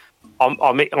game.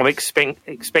 I'm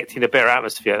expecting a better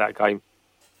atmosphere at that game.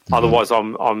 Otherwise,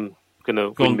 I'm going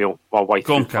to windmill my way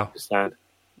through the stand.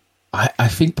 I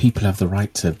think people have the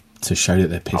right to show that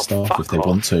they're pissed off if they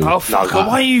want to. Oh, fuck.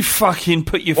 Why you fucking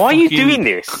put your Why are you doing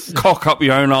this? Cock up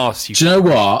your own arse. Do you know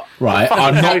what? Right,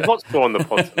 I'm not on the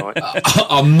pod tonight.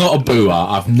 I'm not a booer.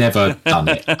 I've never done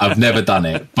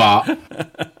it. But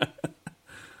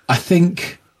I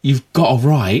think you've got a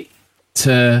right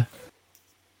to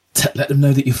let them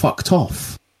know that you fucked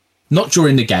off. Not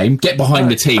during the game. Get behind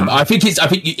the team. I think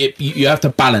you have to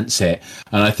balance it,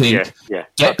 and I think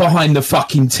get behind the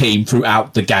fucking team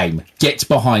throughout the game. Get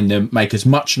behind them. Make as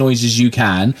much noise as you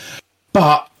can.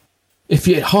 But if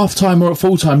you're at half time or at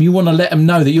full time, you want to let them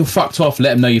know that you're fucked off.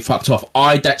 Let them know you fucked off.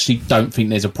 I actually don't think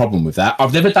there's a problem with that.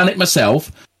 I've never done it myself.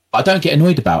 I don't get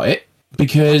annoyed about it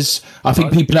because I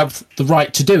think people have the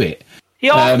right to do it.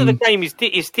 Yeah, after the game is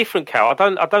different, Cal. I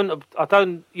don't.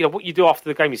 What you do after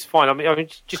the game is fine. I mean,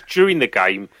 just during the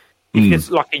game, if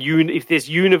there's if there's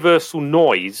universal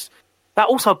noise, that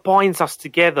also binds us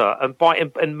together and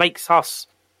makes us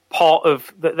part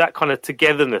of that kind of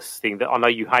togetherness thing that I know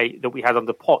you hate, that we had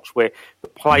under Poch, where the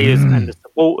players and the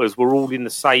supporters were all in the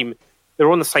same.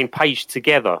 They're on the same page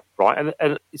together, right?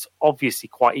 And it's obviously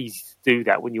quite easy to do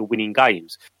that when you're winning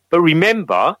games. But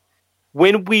remember,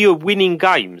 when we are winning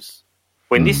games.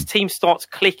 When this team starts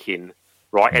clicking,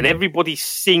 right, and everybody's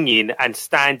singing and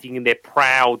standing and they're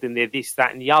proud and they're this,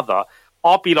 that, and the other,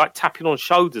 I'll be like tapping on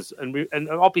shoulders and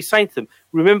I'll be saying to them,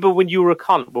 remember when you were a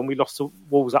cunt when we lost to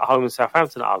Wolves at home and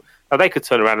Southampton at home? Now, they could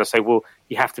turn around and say, well,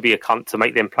 you have to be a cunt to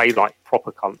make them play like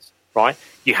proper cunts, right?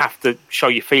 You have to show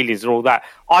your feelings and all that.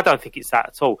 I don't think it's that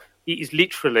at all. It is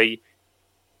literally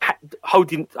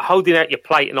holding out your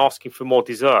plate and asking for more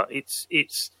dessert.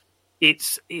 It's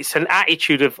an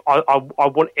attitude of I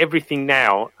want everything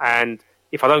now, and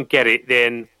if I don't get it,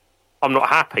 then I'm not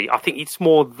happy. I think it's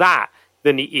more that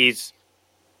than it is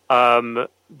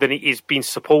being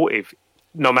supportive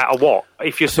no matter what.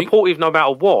 If you're supportive no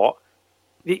matter what,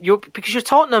 Because you're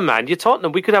Tottenham, man. You're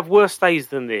Tottenham. We could have worse days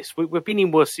than this. We've been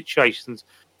in worse situations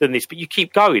than this, but you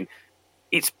keep going.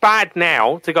 It's bad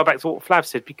now, to go back to what Flav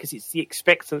said, because it's the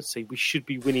expectancy. We should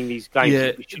be winning these games.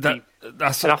 Yeah, and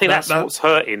I think that's what's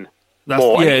hurting.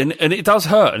 And it does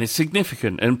hurt, and it's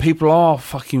significant, and people are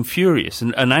fucking furious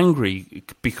and angry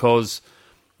because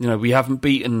we haven't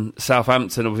beaten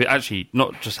Southampton, or we actually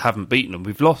not just haven't beaten them,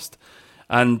 we've lost,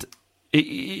 and it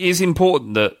is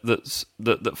important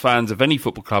that fans of any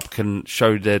football club can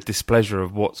show their displeasure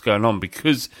of what's going on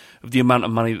because of the amount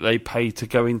of money that they pay to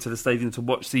go into the stadium to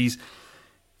watch these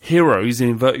heroes, in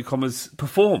inverted commas,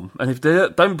 perform. And if they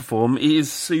don't perform, it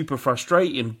is super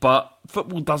frustrating. But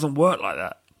football doesn't work like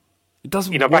that. It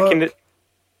doesn't work.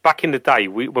 Back in the day,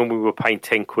 when we were paying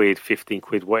 10 quid, 15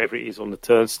 quid, whatever it is on the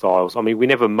turnstiles, I mean, we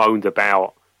never moaned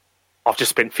about, I've just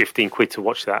spent 15 quid to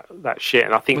watch that shit.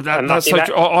 And I think...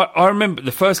 I remember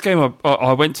the first game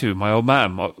I went to with my old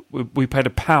man, we paid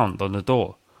 £1 on the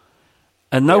door.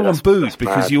 And no one booed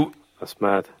because you... That's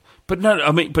mad. But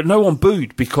no one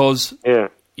booed because... Yeah.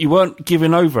 You weren't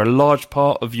giving over a large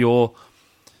part of your,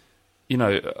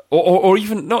 or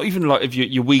even not even like of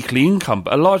your weekly income,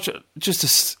 but just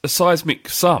a seismic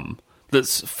sum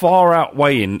that's far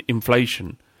outweighing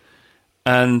inflation,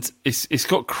 and it's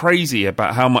got crazy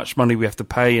about how much money we have to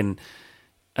pay, and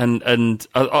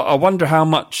I wonder how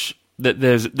much that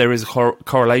there is a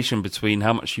correlation between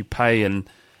how much you pay and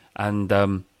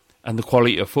the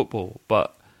quality of football,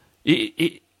 but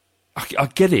I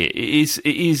get it. It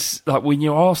is like when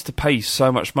you're asked to pay so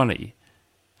much money.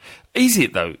 Is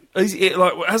it though? Is it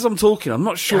like as I'm talking? I'm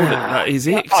not sure that is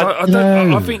it. I feel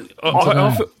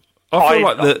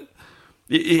like that.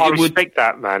 I respect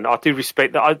that, man. I do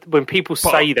respect that. When people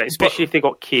say that, especially if they've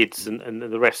got kids and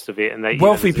the rest of it, and they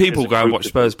wealthy people go and watch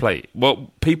Spurs play.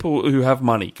 Well, people who have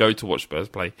money go to watch Spurs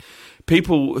play.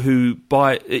 People who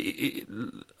buy.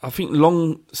 I think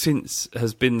long since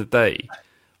has been the day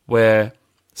where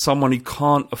someone who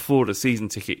can't afford a season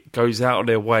ticket goes out of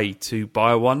their way to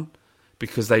buy one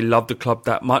because they love the club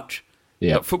that much.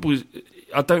 Yeah, like football.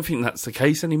 I don't think that's the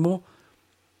case anymore,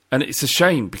 and it's a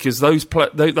shame because those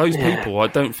people I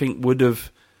don't think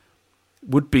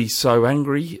would be so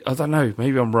angry. I don't know.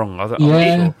 Maybe I'm wrong. I'm not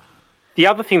sure. The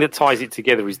other thing that ties it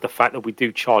together is the fact that we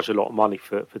do charge a lot of money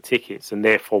for tickets, and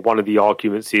therefore one of the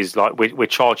arguments is like we're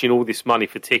charging all this money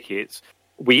for tickets.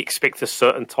 We expect a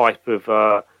certain type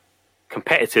of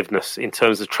competitiveness in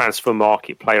terms of transfer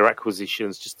market, player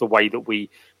acquisitions, just the way that we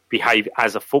behave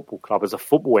as a football club, as a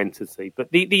football entity.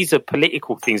 But these are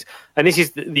political things, and this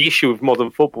is the issue of modern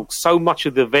football. So much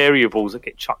of the variables that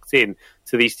get chucked in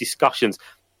to these discussions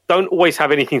don't always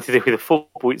have anything to do with the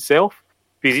football itself,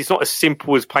 because it's not as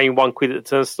simple as paying £1 at the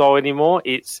turnstile anymore.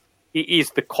 It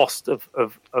is the cost of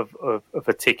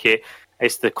a ticket.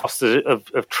 It's the cost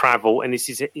of travel, and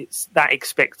it's that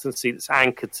expectancy that's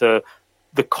anchored to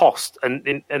the cost.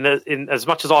 And as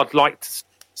much as I'd like to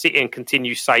sit here and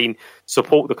continue saying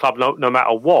support the club no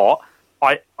matter what,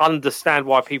 I understand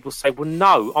why people say, well,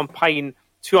 no, I'm paying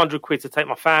 £200 to take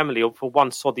my family for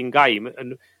one sodding game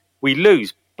and we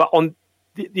lose. But on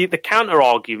the counter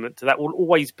argument to that will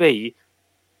always be,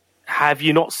 have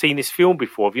you not seen this film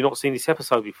before? Have you not seen this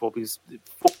episode before? Because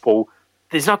football,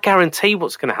 there's no guarantee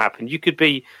what's going to happen. You could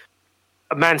be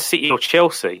a Man City or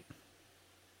Chelsea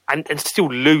and still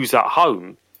lose at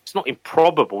home. It's not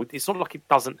improbable. It's not like it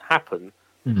doesn't happen.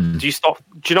 Mm-hmm. Do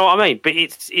you know what I mean? But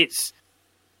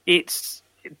it's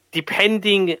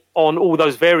depending on all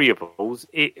those variables,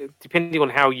 depending on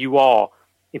how you are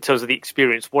in terms of the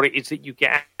experience, what it is that you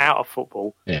get out of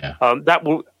football. Yeah. That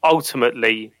will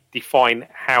ultimately define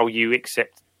how you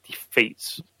accept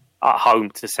defeats at home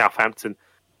to Southampton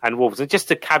and Wolves. And just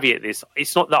to caveat this,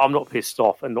 it's not that I'm not pissed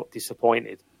off and not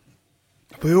disappointed.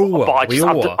 We all are. I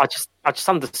just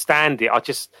understand it.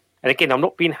 And again, I'm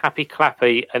not being happy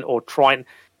clappy or trying.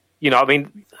 I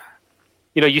mean,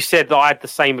 you said that I had the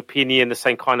same opinion, the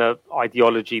same kind of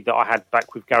ideology that I had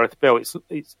back with Gareth Bale.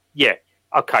 It's yeah,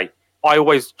 okay. I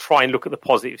always try and look at the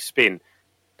positive spin,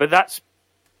 but that's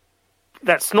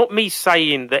not me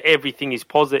saying that everything is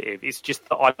positive. It's just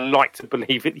that I like to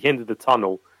believe at the end of the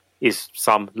tunnel is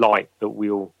some light that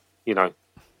will,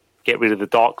 get rid of the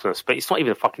darkness. But it's not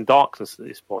even a fucking darkness at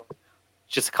this point.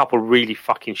 It's just a couple of really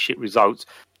fucking shit results.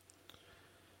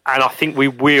 And I think we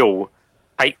will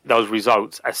take those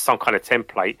results as some kind of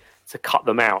template to cut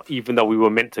them out, even though we were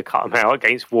meant to cut them out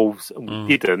against Wolves and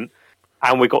we didn't.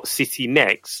 And we got City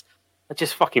next.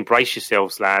 Just fucking brace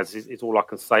yourselves, lads, is all I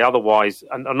can say. Otherwise,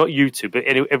 and not you two, but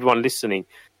everyone listening,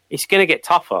 it's going to get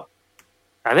tougher.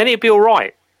 And then it'll be all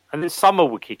right. And then summer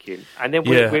will kick in. And then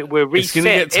we're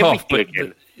reset everything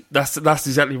again. That's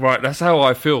exactly right. That's how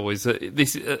I feel. Is that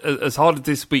this, as hard as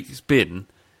this week's been,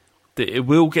 that it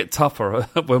will get tougher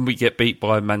when we get beat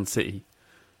by Man City.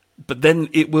 But then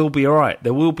it will be all right.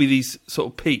 There will be these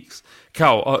sort of peaks.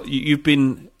 Cal, you've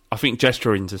been, I think,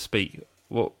 gesturing to speak.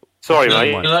 What? Sorry,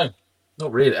 mate. No,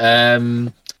 not really.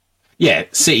 Yeah,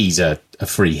 City's a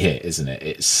free hit, isn't it?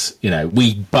 It's,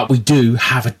 we do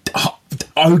have a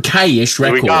okay-ish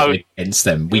record against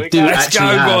them. We do Let's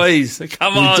actually go, boys.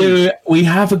 Come on. We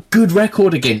have a good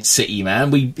record against City,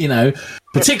 man. We,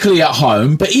 particularly at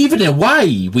home, but even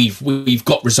away, we've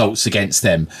got results against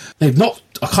them. They've not.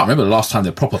 I can't remember the last time they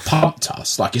proper pumped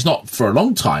us. Like, it's not for a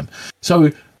long time.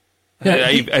 So,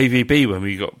 AVB when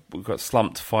we got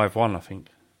slumped 5-1, I think.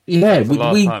 Yeah,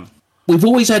 we've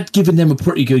always given them a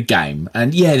pretty good game,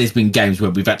 and there's been games where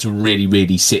we've had to really,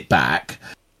 really sit back,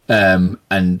 and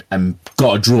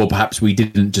got a draw perhaps we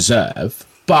didn't deserve.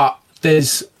 But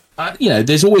there's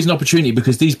always an opportunity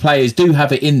because these players do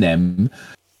have it in them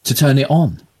to turn it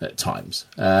on at times.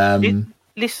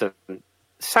 Listen,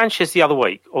 Sanchez the other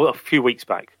week, or a few weeks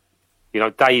back,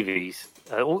 Davies,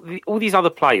 all these other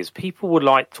players, people were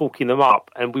like talking them up,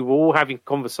 and we were all having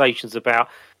conversations about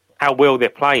how well they're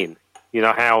playing.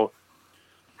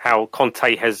 How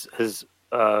Conte has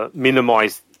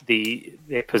minimised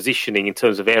their positioning in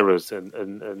terms of errors,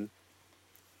 and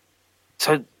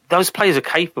so those players are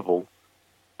capable.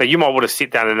 But you might want to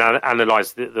sit down and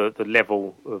analyse the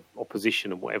level of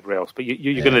opposition and whatever else. But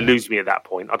you're going to lose me at that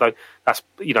point. I don't. That's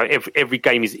every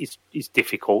game is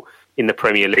difficult in the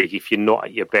Premier League. If you're not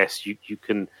at your best, you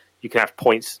can have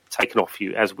points taken off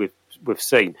you, as we've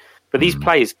seen. But these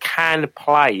players can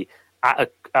play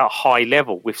at a high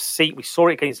level. We saw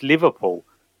it against Liverpool.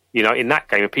 In that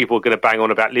game, and people are going to bang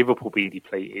on about Liverpool being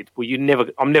depleted. Well,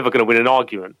 I'm never going to win an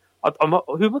argument. What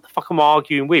the fuck am I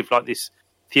arguing with? Like this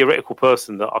theoretical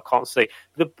person that I can't see.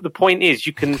 The point is,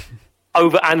 you can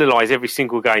overanalyze every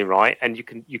single game, right? And you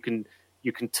can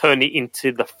turn it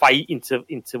into the fate,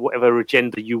 into whatever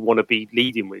agenda you want to be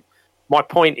leading with. My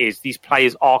point is, these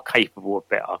players are capable of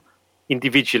better,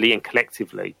 individually and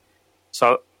collectively.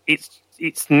 So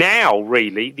it's now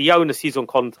really the onus is on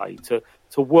Conte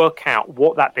to work out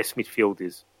what that best midfield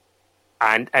is,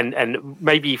 and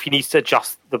maybe if he needs to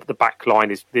adjust the back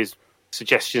line, there's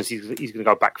suggestions he's going to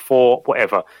go back 4,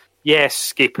 whatever. Yes,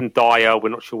 Skip and Dyer, we're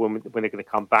not sure when they're going to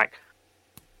come back.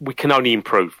 We can only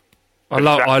improve. I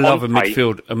love a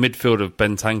midfield of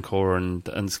Bentancur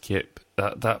and Skip.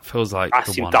 That feels like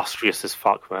that's the one. Industrious as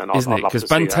fuck, man. Isn't it? Because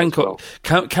Bentancur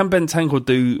can Bentancur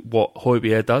do what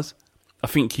Højbjerg does? I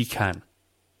think he can.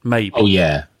 Maybe. Oh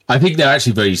yeah, I think they're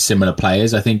actually very similar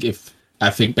players. I think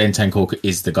Bentancur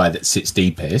is the guy that sits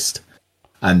deepest,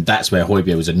 and that's where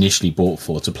Højbjerg was initially bought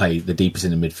for, to play the deepest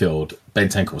in the midfield.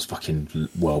 Bentancur was fucking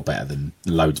loads better than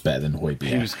Højbjerg.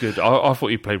 He was good. I thought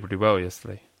he played pretty well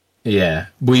yesterday. Yeah,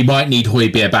 we might need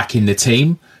Højbjerg back in the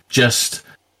team. Just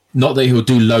not that he'll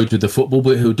do loads with the football,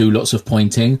 but he'll do lots of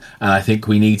pointing. And I think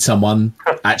we need someone.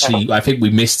 Actually, I think we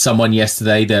missed someone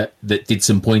yesterday that did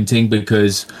some pointing,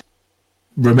 because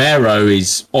Romero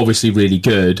is obviously really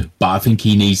good, but I think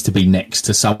he needs to be next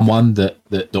to someone that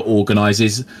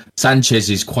organises. Sanchez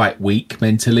is quite weak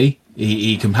mentally.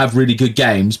 He can have really good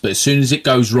games, but as soon as it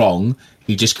goes wrong,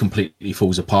 he just completely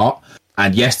falls apart.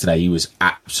 And yesterday he was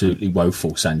absolutely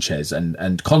woeful, Sanchez.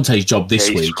 And Conte's job this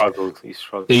week, he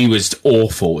struggled. He was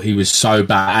awful. He was so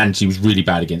bad, and he was really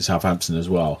bad against Southampton as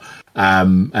well.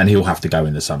 And he'll have to go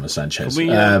in the summer, Sanchez. We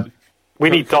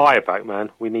need Dyer back, man.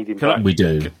 We need him back. We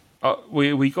do.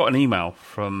 We got an email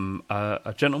from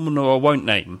a gentleman who I won't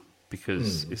name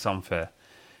because it's unfair.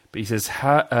 But he says,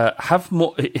 have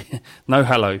more... no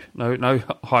hello, no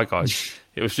hi guys.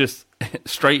 It was just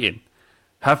straight in.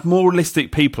 Have more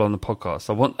realistic people on the podcast.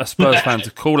 I want a Spurs fan to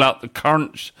call out the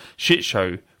current shit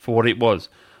show for what it was.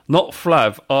 Not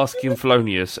Flav asking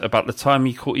Felonius about the time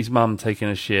he caught his mum taking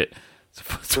a shit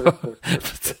for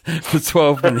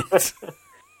 12 minutes.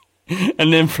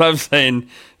 And then Flav saying,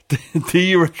 do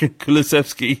you reckon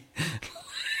Kulusevski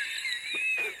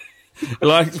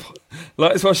likes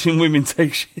watching women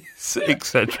take shits,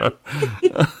 etc.?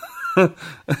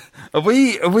 Are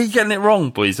we getting it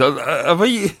wrong, boys? Are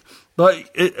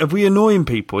we annoying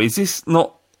people? Is this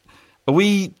not? Are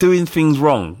we doing things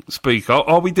wrong, Spook?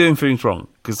 Are we doing things wrong?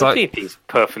 Because I think it's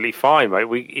perfectly fine, right?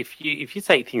 If you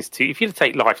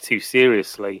take life too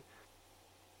seriously,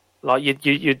 like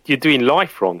you're doing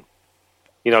life wrong.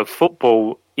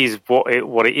 Football is what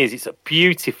it is. It's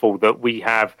beautiful that we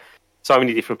have so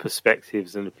many different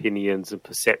perspectives and opinions and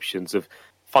perceptions of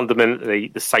fundamentally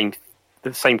the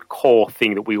same core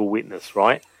thing that we all witness,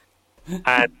 right?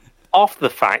 And after the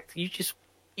fact,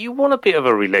 you want a bit of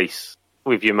a release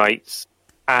with your mates,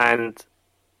 and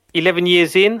 11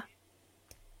 years in,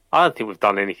 I don't think we've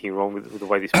done anything wrong with the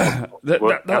way this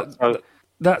works.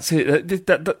 That's it.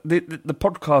 The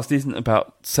podcast isn't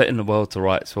about setting the world to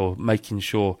rights or making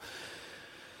sure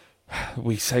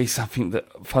we say something that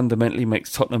fundamentally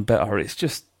makes Tottenham better. It's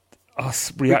just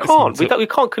us reacting. We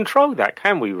can't control that,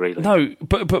 can we? Really? No.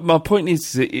 But my point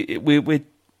is,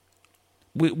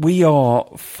 we are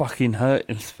fucking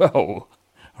hurting as well,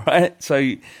 right?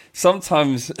 So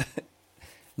sometimes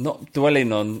not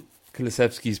dwelling on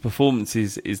Kulusevski's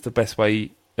performances is the best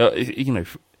way.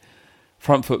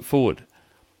 Front foot forward.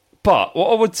 But what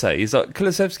I would say is that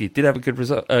Kulusevski did have a good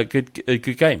result, a good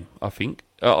game. I think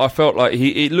I felt like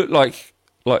it looked like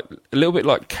a little bit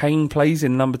like Kane plays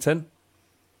in number 10.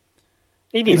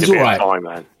 He needs a bit of time,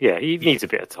 man. Yeah, he needs a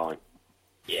bit of time.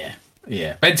 Yeah.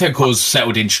 Bentancur's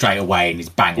settled in straight away and he's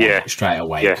bang on it straight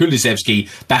away. Yeah. Kulusevski,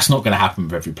 that's not going to happen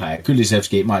for every player.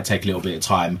 Kulusevski, it might take a little bit of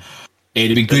time.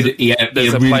 It'd be good. He had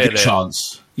a really good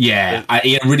chance. Yeah,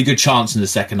 he had a really good chance in the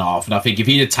second half, and I think if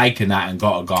he'd have taken that and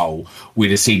got a goal,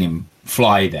 we'd have seen him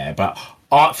fly there. But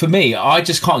for me, I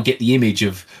just can't get the image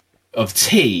of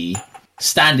T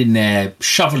standing there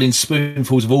shoveling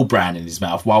spoonfuls of all bran in his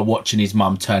mouth while watching his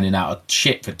mum turning out a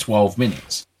shit for 12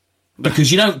 minutes.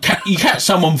 Because you catch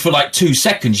someone for like 2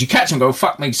 seconds, you catch him and go,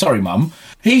 fuck me, sorry mum.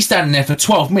 He's standing there for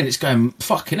 12 minutes going,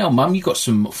 fucking hell mum, you got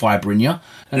some fibre in you.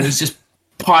 And he's just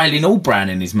piling all bran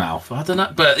in his mouth. I don't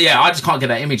know. But yeah, I just can't get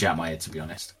that image out of my head, to be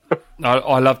honest.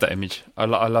 I love that image. I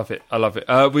love it. I love it.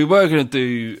 We were going to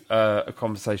do a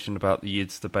conversation about the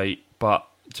Yids debate, but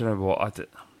do you know what? I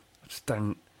just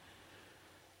don't.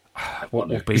 What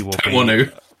will be will be.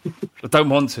 I don't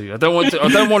want to. I don't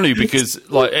want to because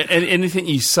like anything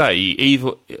you say,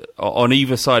 either on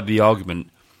either side of the argument,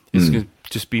 is going to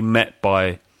just be met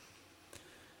by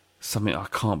something I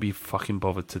can't be fucking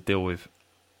bothered to deal with.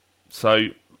 So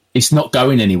it's not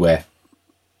going anywhere.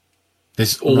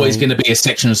 There's always going to be a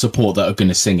section of support that are going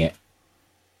to sing it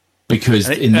because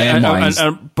in their minds.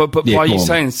 But by you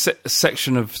saying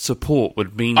section of support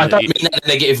would mean I don't mean that in a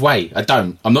negative way. I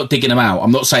don't. I'm not digging them out.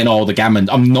 I'm not saying the gammon.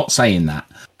 I'm not saying that.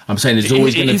 I'm saying there's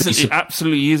always going to be. It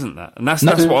absolutely isn't that, and that's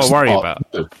what I worry about.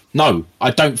 No,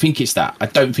 I don't think it's that. I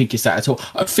don't think it's that at all.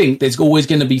 I think there's always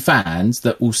going to be fans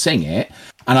that will sing it,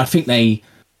 and I think they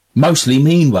mostly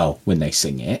mean well when they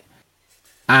sing it.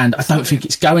 And I don't think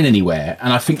it's going anywhere.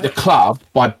 And I think the club,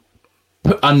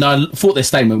 and I thought their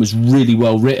statement was really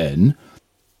well written,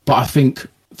 but I think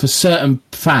for certain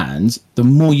fans, the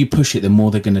more you push it, the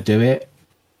more they're going to do it.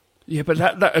 Yeah, but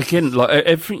that again, like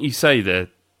everything you say there,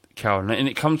 Karen, and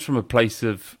it comes from a place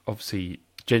of obviously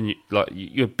like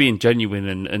you're being genuine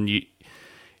and you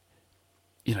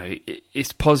know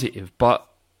it's positive, but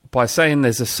by saying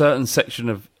there's a certain section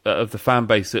of the fan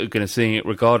base that are going to sing it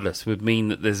regardless would mean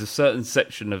that there's a certain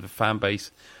section of the fan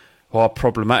base who are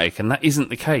problematic, and that isn't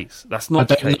the case. That's not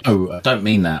the case. No, I don't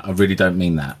mean that. I really don't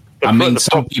mean that. I mean,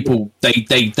 some people, they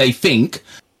think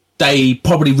they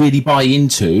probably really buy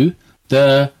into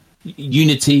the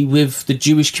unity with the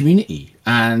Jewish community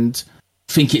and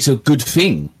think it's a good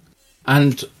thing.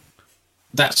 And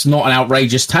that's not an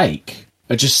outrageous take.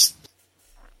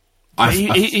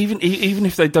 Even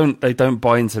if they don't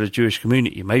buy into the Jewish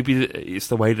community, maybe it's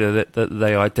the way that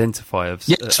they identify as.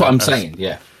 Yeah, that's what I'm saying.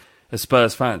 Yeah, as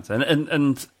Spurs fans,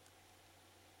 and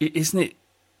isn't it?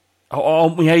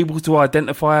 Aren't we able to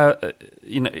identify? I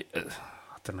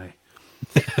don't know.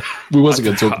 We wasn't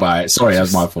going to talk about it. Sorry, that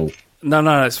was my fault.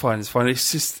 No, it's fine. It's fine.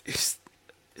 It's just it's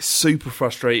super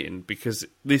frustrating because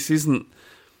this isn't.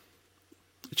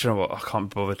 Do you know what? I can't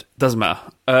be bothered. Doesn't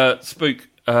matter. Spook.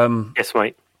 Yes,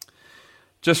 mate.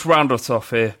 Just round us off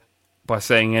here by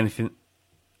saying anything.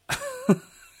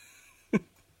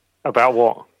 About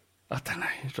what? I don't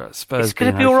know. Spurs it's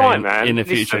going to be all right, man. In the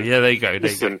future. Yeah, there you go.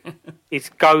 It's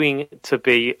going to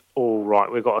be all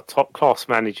right. We've got a top-class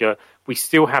manager. We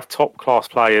still have top-class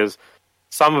players,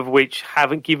 some of which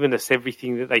haven't given us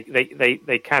everything that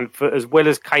they can. For as well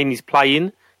as Kane is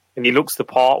playing, and he looks the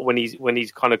part when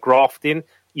he's kind of grafting,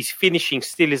 his finishing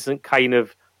still isn't Kane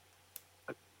of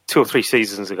 2 or 3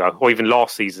 seasons ago, or even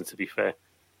last season, to be fair.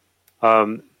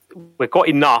 We've got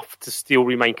enough to still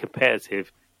remain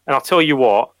competitive. And I'll tell you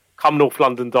what, come North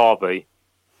London Derby,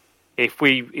 if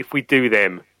we do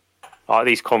them,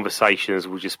 these conversations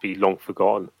will just be long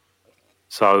forgotten.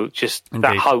 So just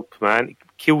Indeed. That hope, man, it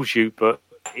kills you, but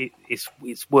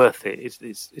it's worth it.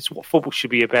 It's what football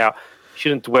should be about. You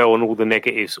shouldn't dwell on all the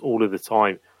negatives all of the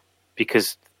time,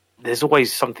 because there's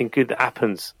always something good that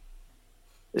happens.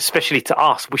 Especially to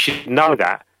us, we should know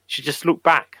that. We should just look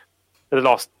back at the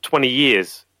last 20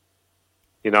 years.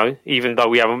 Even though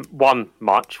we haven't won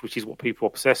much, which is what people are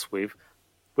obsessed with,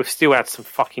 we've still had some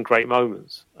fucking great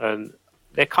moments, and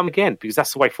they'll come again because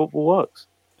that's the way football works.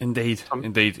 Indeed.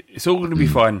 It's all going to be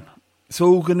fine. It's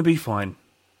all going to be fine.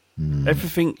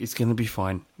 Everything is going to be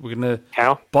fine. We're going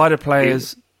to buy the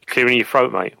players. You're clearing your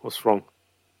throat, mate. What's wrong?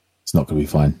 It's not going to be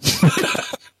fine.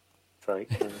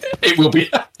 It will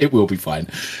be. It will be fine.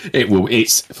 It will.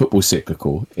 It's football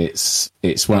cyclical. It's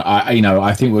when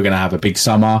I think we're going to have a big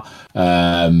summer.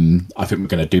 I think we're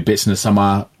going to do bits in the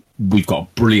summer. We've got a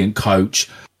brilliant coach.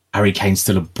 Harry Kane's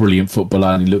still a brilliant footballer,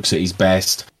 and he looks at his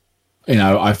best.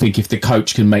 I think if the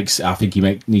coach can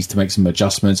needs to make some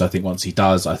adjustments. I think once he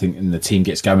does, and the team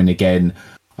gets going again,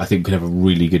 I think we could have a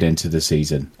really good end to the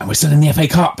season. And we're still in the FA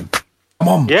Cup. Come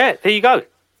on. Yeah, there you go.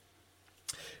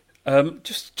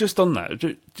 Just on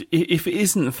that, if it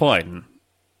isn't fine,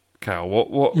 Cal,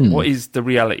 what is the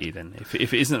reality then? If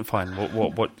it isn't fine,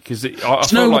 what? Because I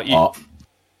feel like you.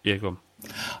 Yeah, go on.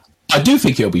 I do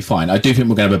think it'll be fine. I do think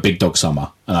we're going to have a big dog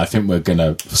summer, and I think we're going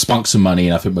to spunk some money,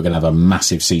 and I think we're going to have a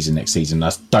massive season next season.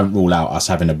 I don't rule out us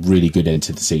having a really good end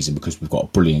to the season because we've got a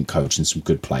brilliant coach and some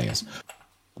good players.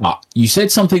 But you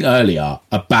said something earlier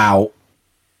about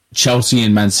Chelsea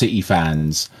and Man City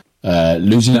fans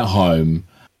losing at home,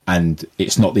 and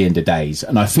it's not the end of days.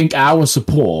 And I think our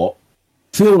support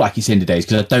feel like it's the end of days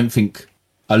because I don't think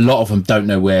a lot of them don't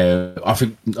know where. I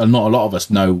think not a lot of us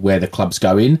know where the club's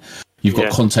going. You've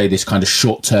got Conte, this kind of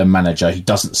short-term manager. He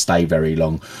doesn't stay very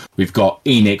long. We've got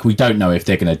ENIC. We don't know if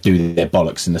they're going to do their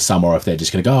bollocks in the summer or if they're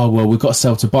just going to go, oh, well, we've got to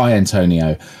sell to buy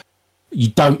Antonio. We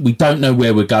don't know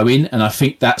where we're going, and I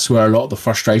think that's where a lot of the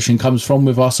frustration comes from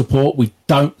with our support. We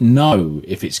don't know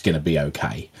if it's going to be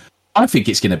okay. I think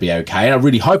it's going to be okay, and I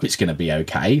really hope it's going to be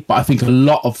okay, but I think a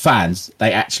lot of fans,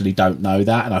 they actually don't know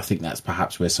that, and I think that's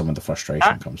perhaps where some of the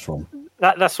frustration comes from.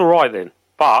 That's all right then,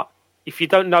 but if you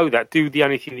don't know that, do the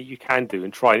only thing that you can do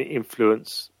and try and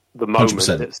influence the moment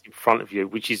 100%. That's in front of you,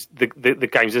 which is the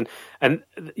games. And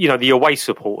the away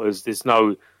supporters, there's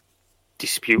no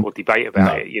dispute or debate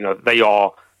about it. They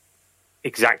are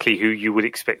exactly who you would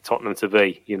expect Tottenham to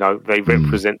be. They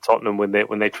represent Tottenham when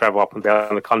they travel up and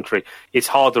down the country. It's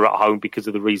harder at home because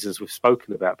of the reasons we've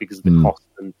spoken about, because of the cost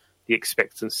and the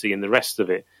expectancy and the rest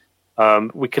of it.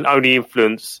 We can only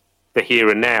influence the here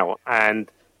and now.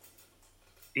 And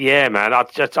yeah, man, I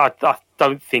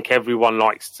don't think everyone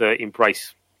likes to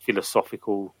embrace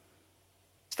philosophical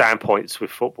standpoints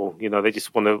with football. They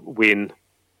just want to win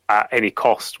at any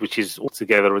cost, which is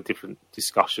altogether a different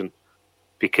discussion,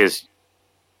 because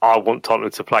I want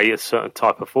Tottenham to play a certain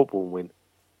type of football and win.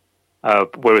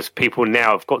 Whereas people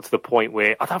now have got to the point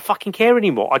where I don't fucking care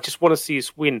anymore. I just want to see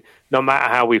us win no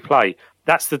matter how we play.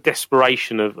 That's the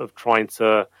desperation of trying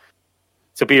to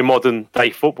be a modern day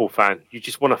football fan. You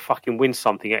just want to fucking win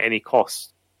something at any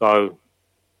cost. So,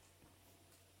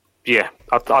 yeah,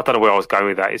 I don't know where I was going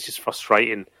with that. It's just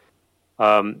frustrating.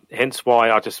 Hence why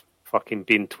I just fucking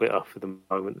bin Twitter for the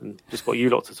moment and just got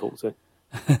you lot to talk to.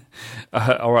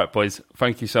 All right, boys.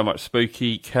 Thank you so much,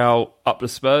 Spooky. Cal, up the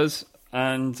Spurs,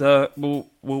 and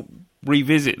we'll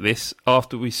revisit this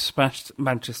after we smashed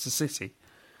Manchester City.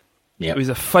 Yep. It was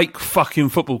a fake fucking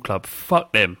football club.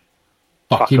 Fuck them.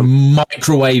 Fucking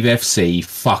Microwave FC,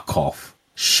 fuck off.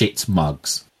 Shit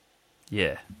mugs.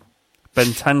 Yeah.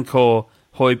 Bentancur,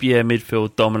 Højbjerg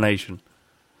midfield domination.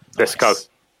 Let's go.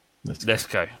 Let's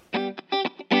go.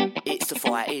 It's the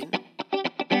fighting.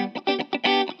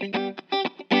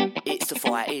 It's the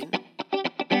fighting.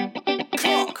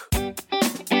 Clock.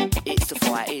 It's the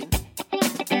fighting.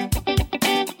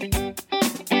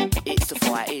 It's the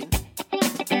fighting.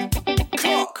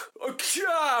 Clock.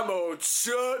 Come on,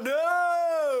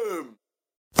 Tottenham!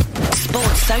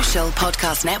 Sports Social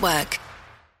Podcast Network.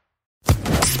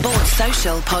 Sports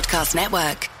Social Podcast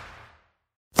Network.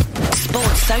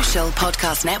 Sports Social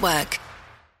Podcast Network.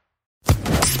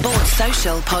 Sports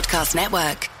Social Podcast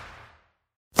Network.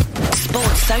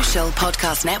 Sports Social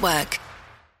Podcast Network.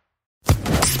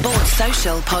 Sports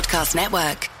Social Podcast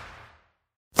Network.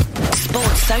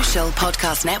 Sports Social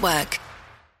Podcast Network.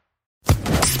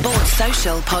 Sports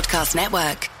Social Podcast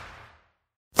Network.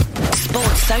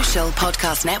 Sports Social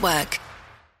Podcast Network.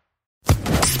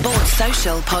 Sports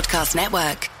Social Podcast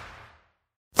Network.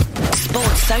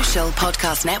 Sports Social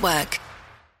Podcast Network.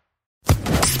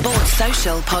 Sports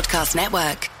Social Podcast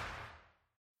Network.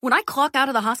 When I clock out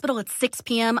of the hospital at 6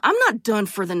 p.m., I'm not done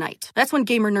for the night. That's when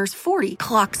Gamer Nurse 40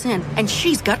 clocks in, and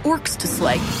she's got orcs to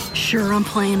slay. Sure, I'm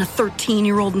playing a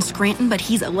 13-year-old in Scranton, but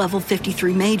he's a level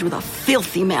 53 mage with a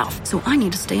filthy mouth, so I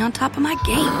need to stay on top of my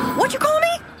game. What'd you call me?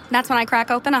 That's when I crack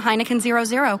open a Heineken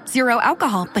 0.0, zero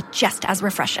alcohol, but just as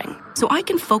refreshing. So I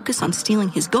can focus on stealing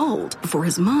his gold before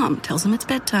his mom tells him it's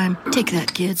bedtime. Take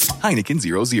that, kids. Heineken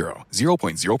 0.0,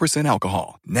 0.0%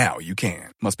 alcohol. Now you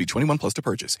can. Must be 21 plus to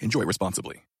purchase. Enjoy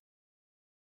responsibly.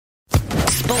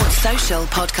 Sports Social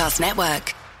Podcast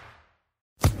Network.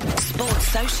 Sports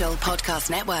Social Podcast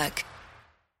Network.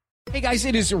 Hey guys,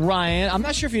 it is Ryan. I'm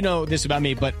not sure if you know this about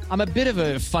me, but I'm a bit of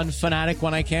a fun fanatic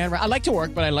when I can. I like to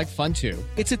work, but I like fun too.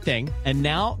 It's a thing. And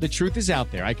now the truth is out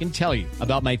there. I can tell you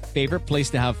about my favorite place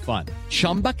to have fun.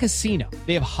 Chumba Casino.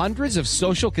 They have hundreds of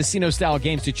social casino style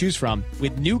games to choose from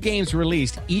with new games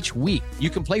released each week.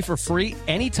 You can play for free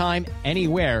anytime,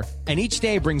 anywhere. And each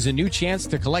day brings a new chance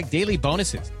to collect daily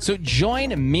bonuses. So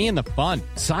join me in the fun.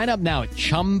 Sign up now at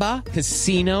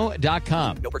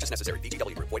ChumbaCasino.com. No purchase necessary.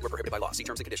 VGW Group. Void where prohibited by law. See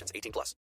terms and conditions. 18 plus.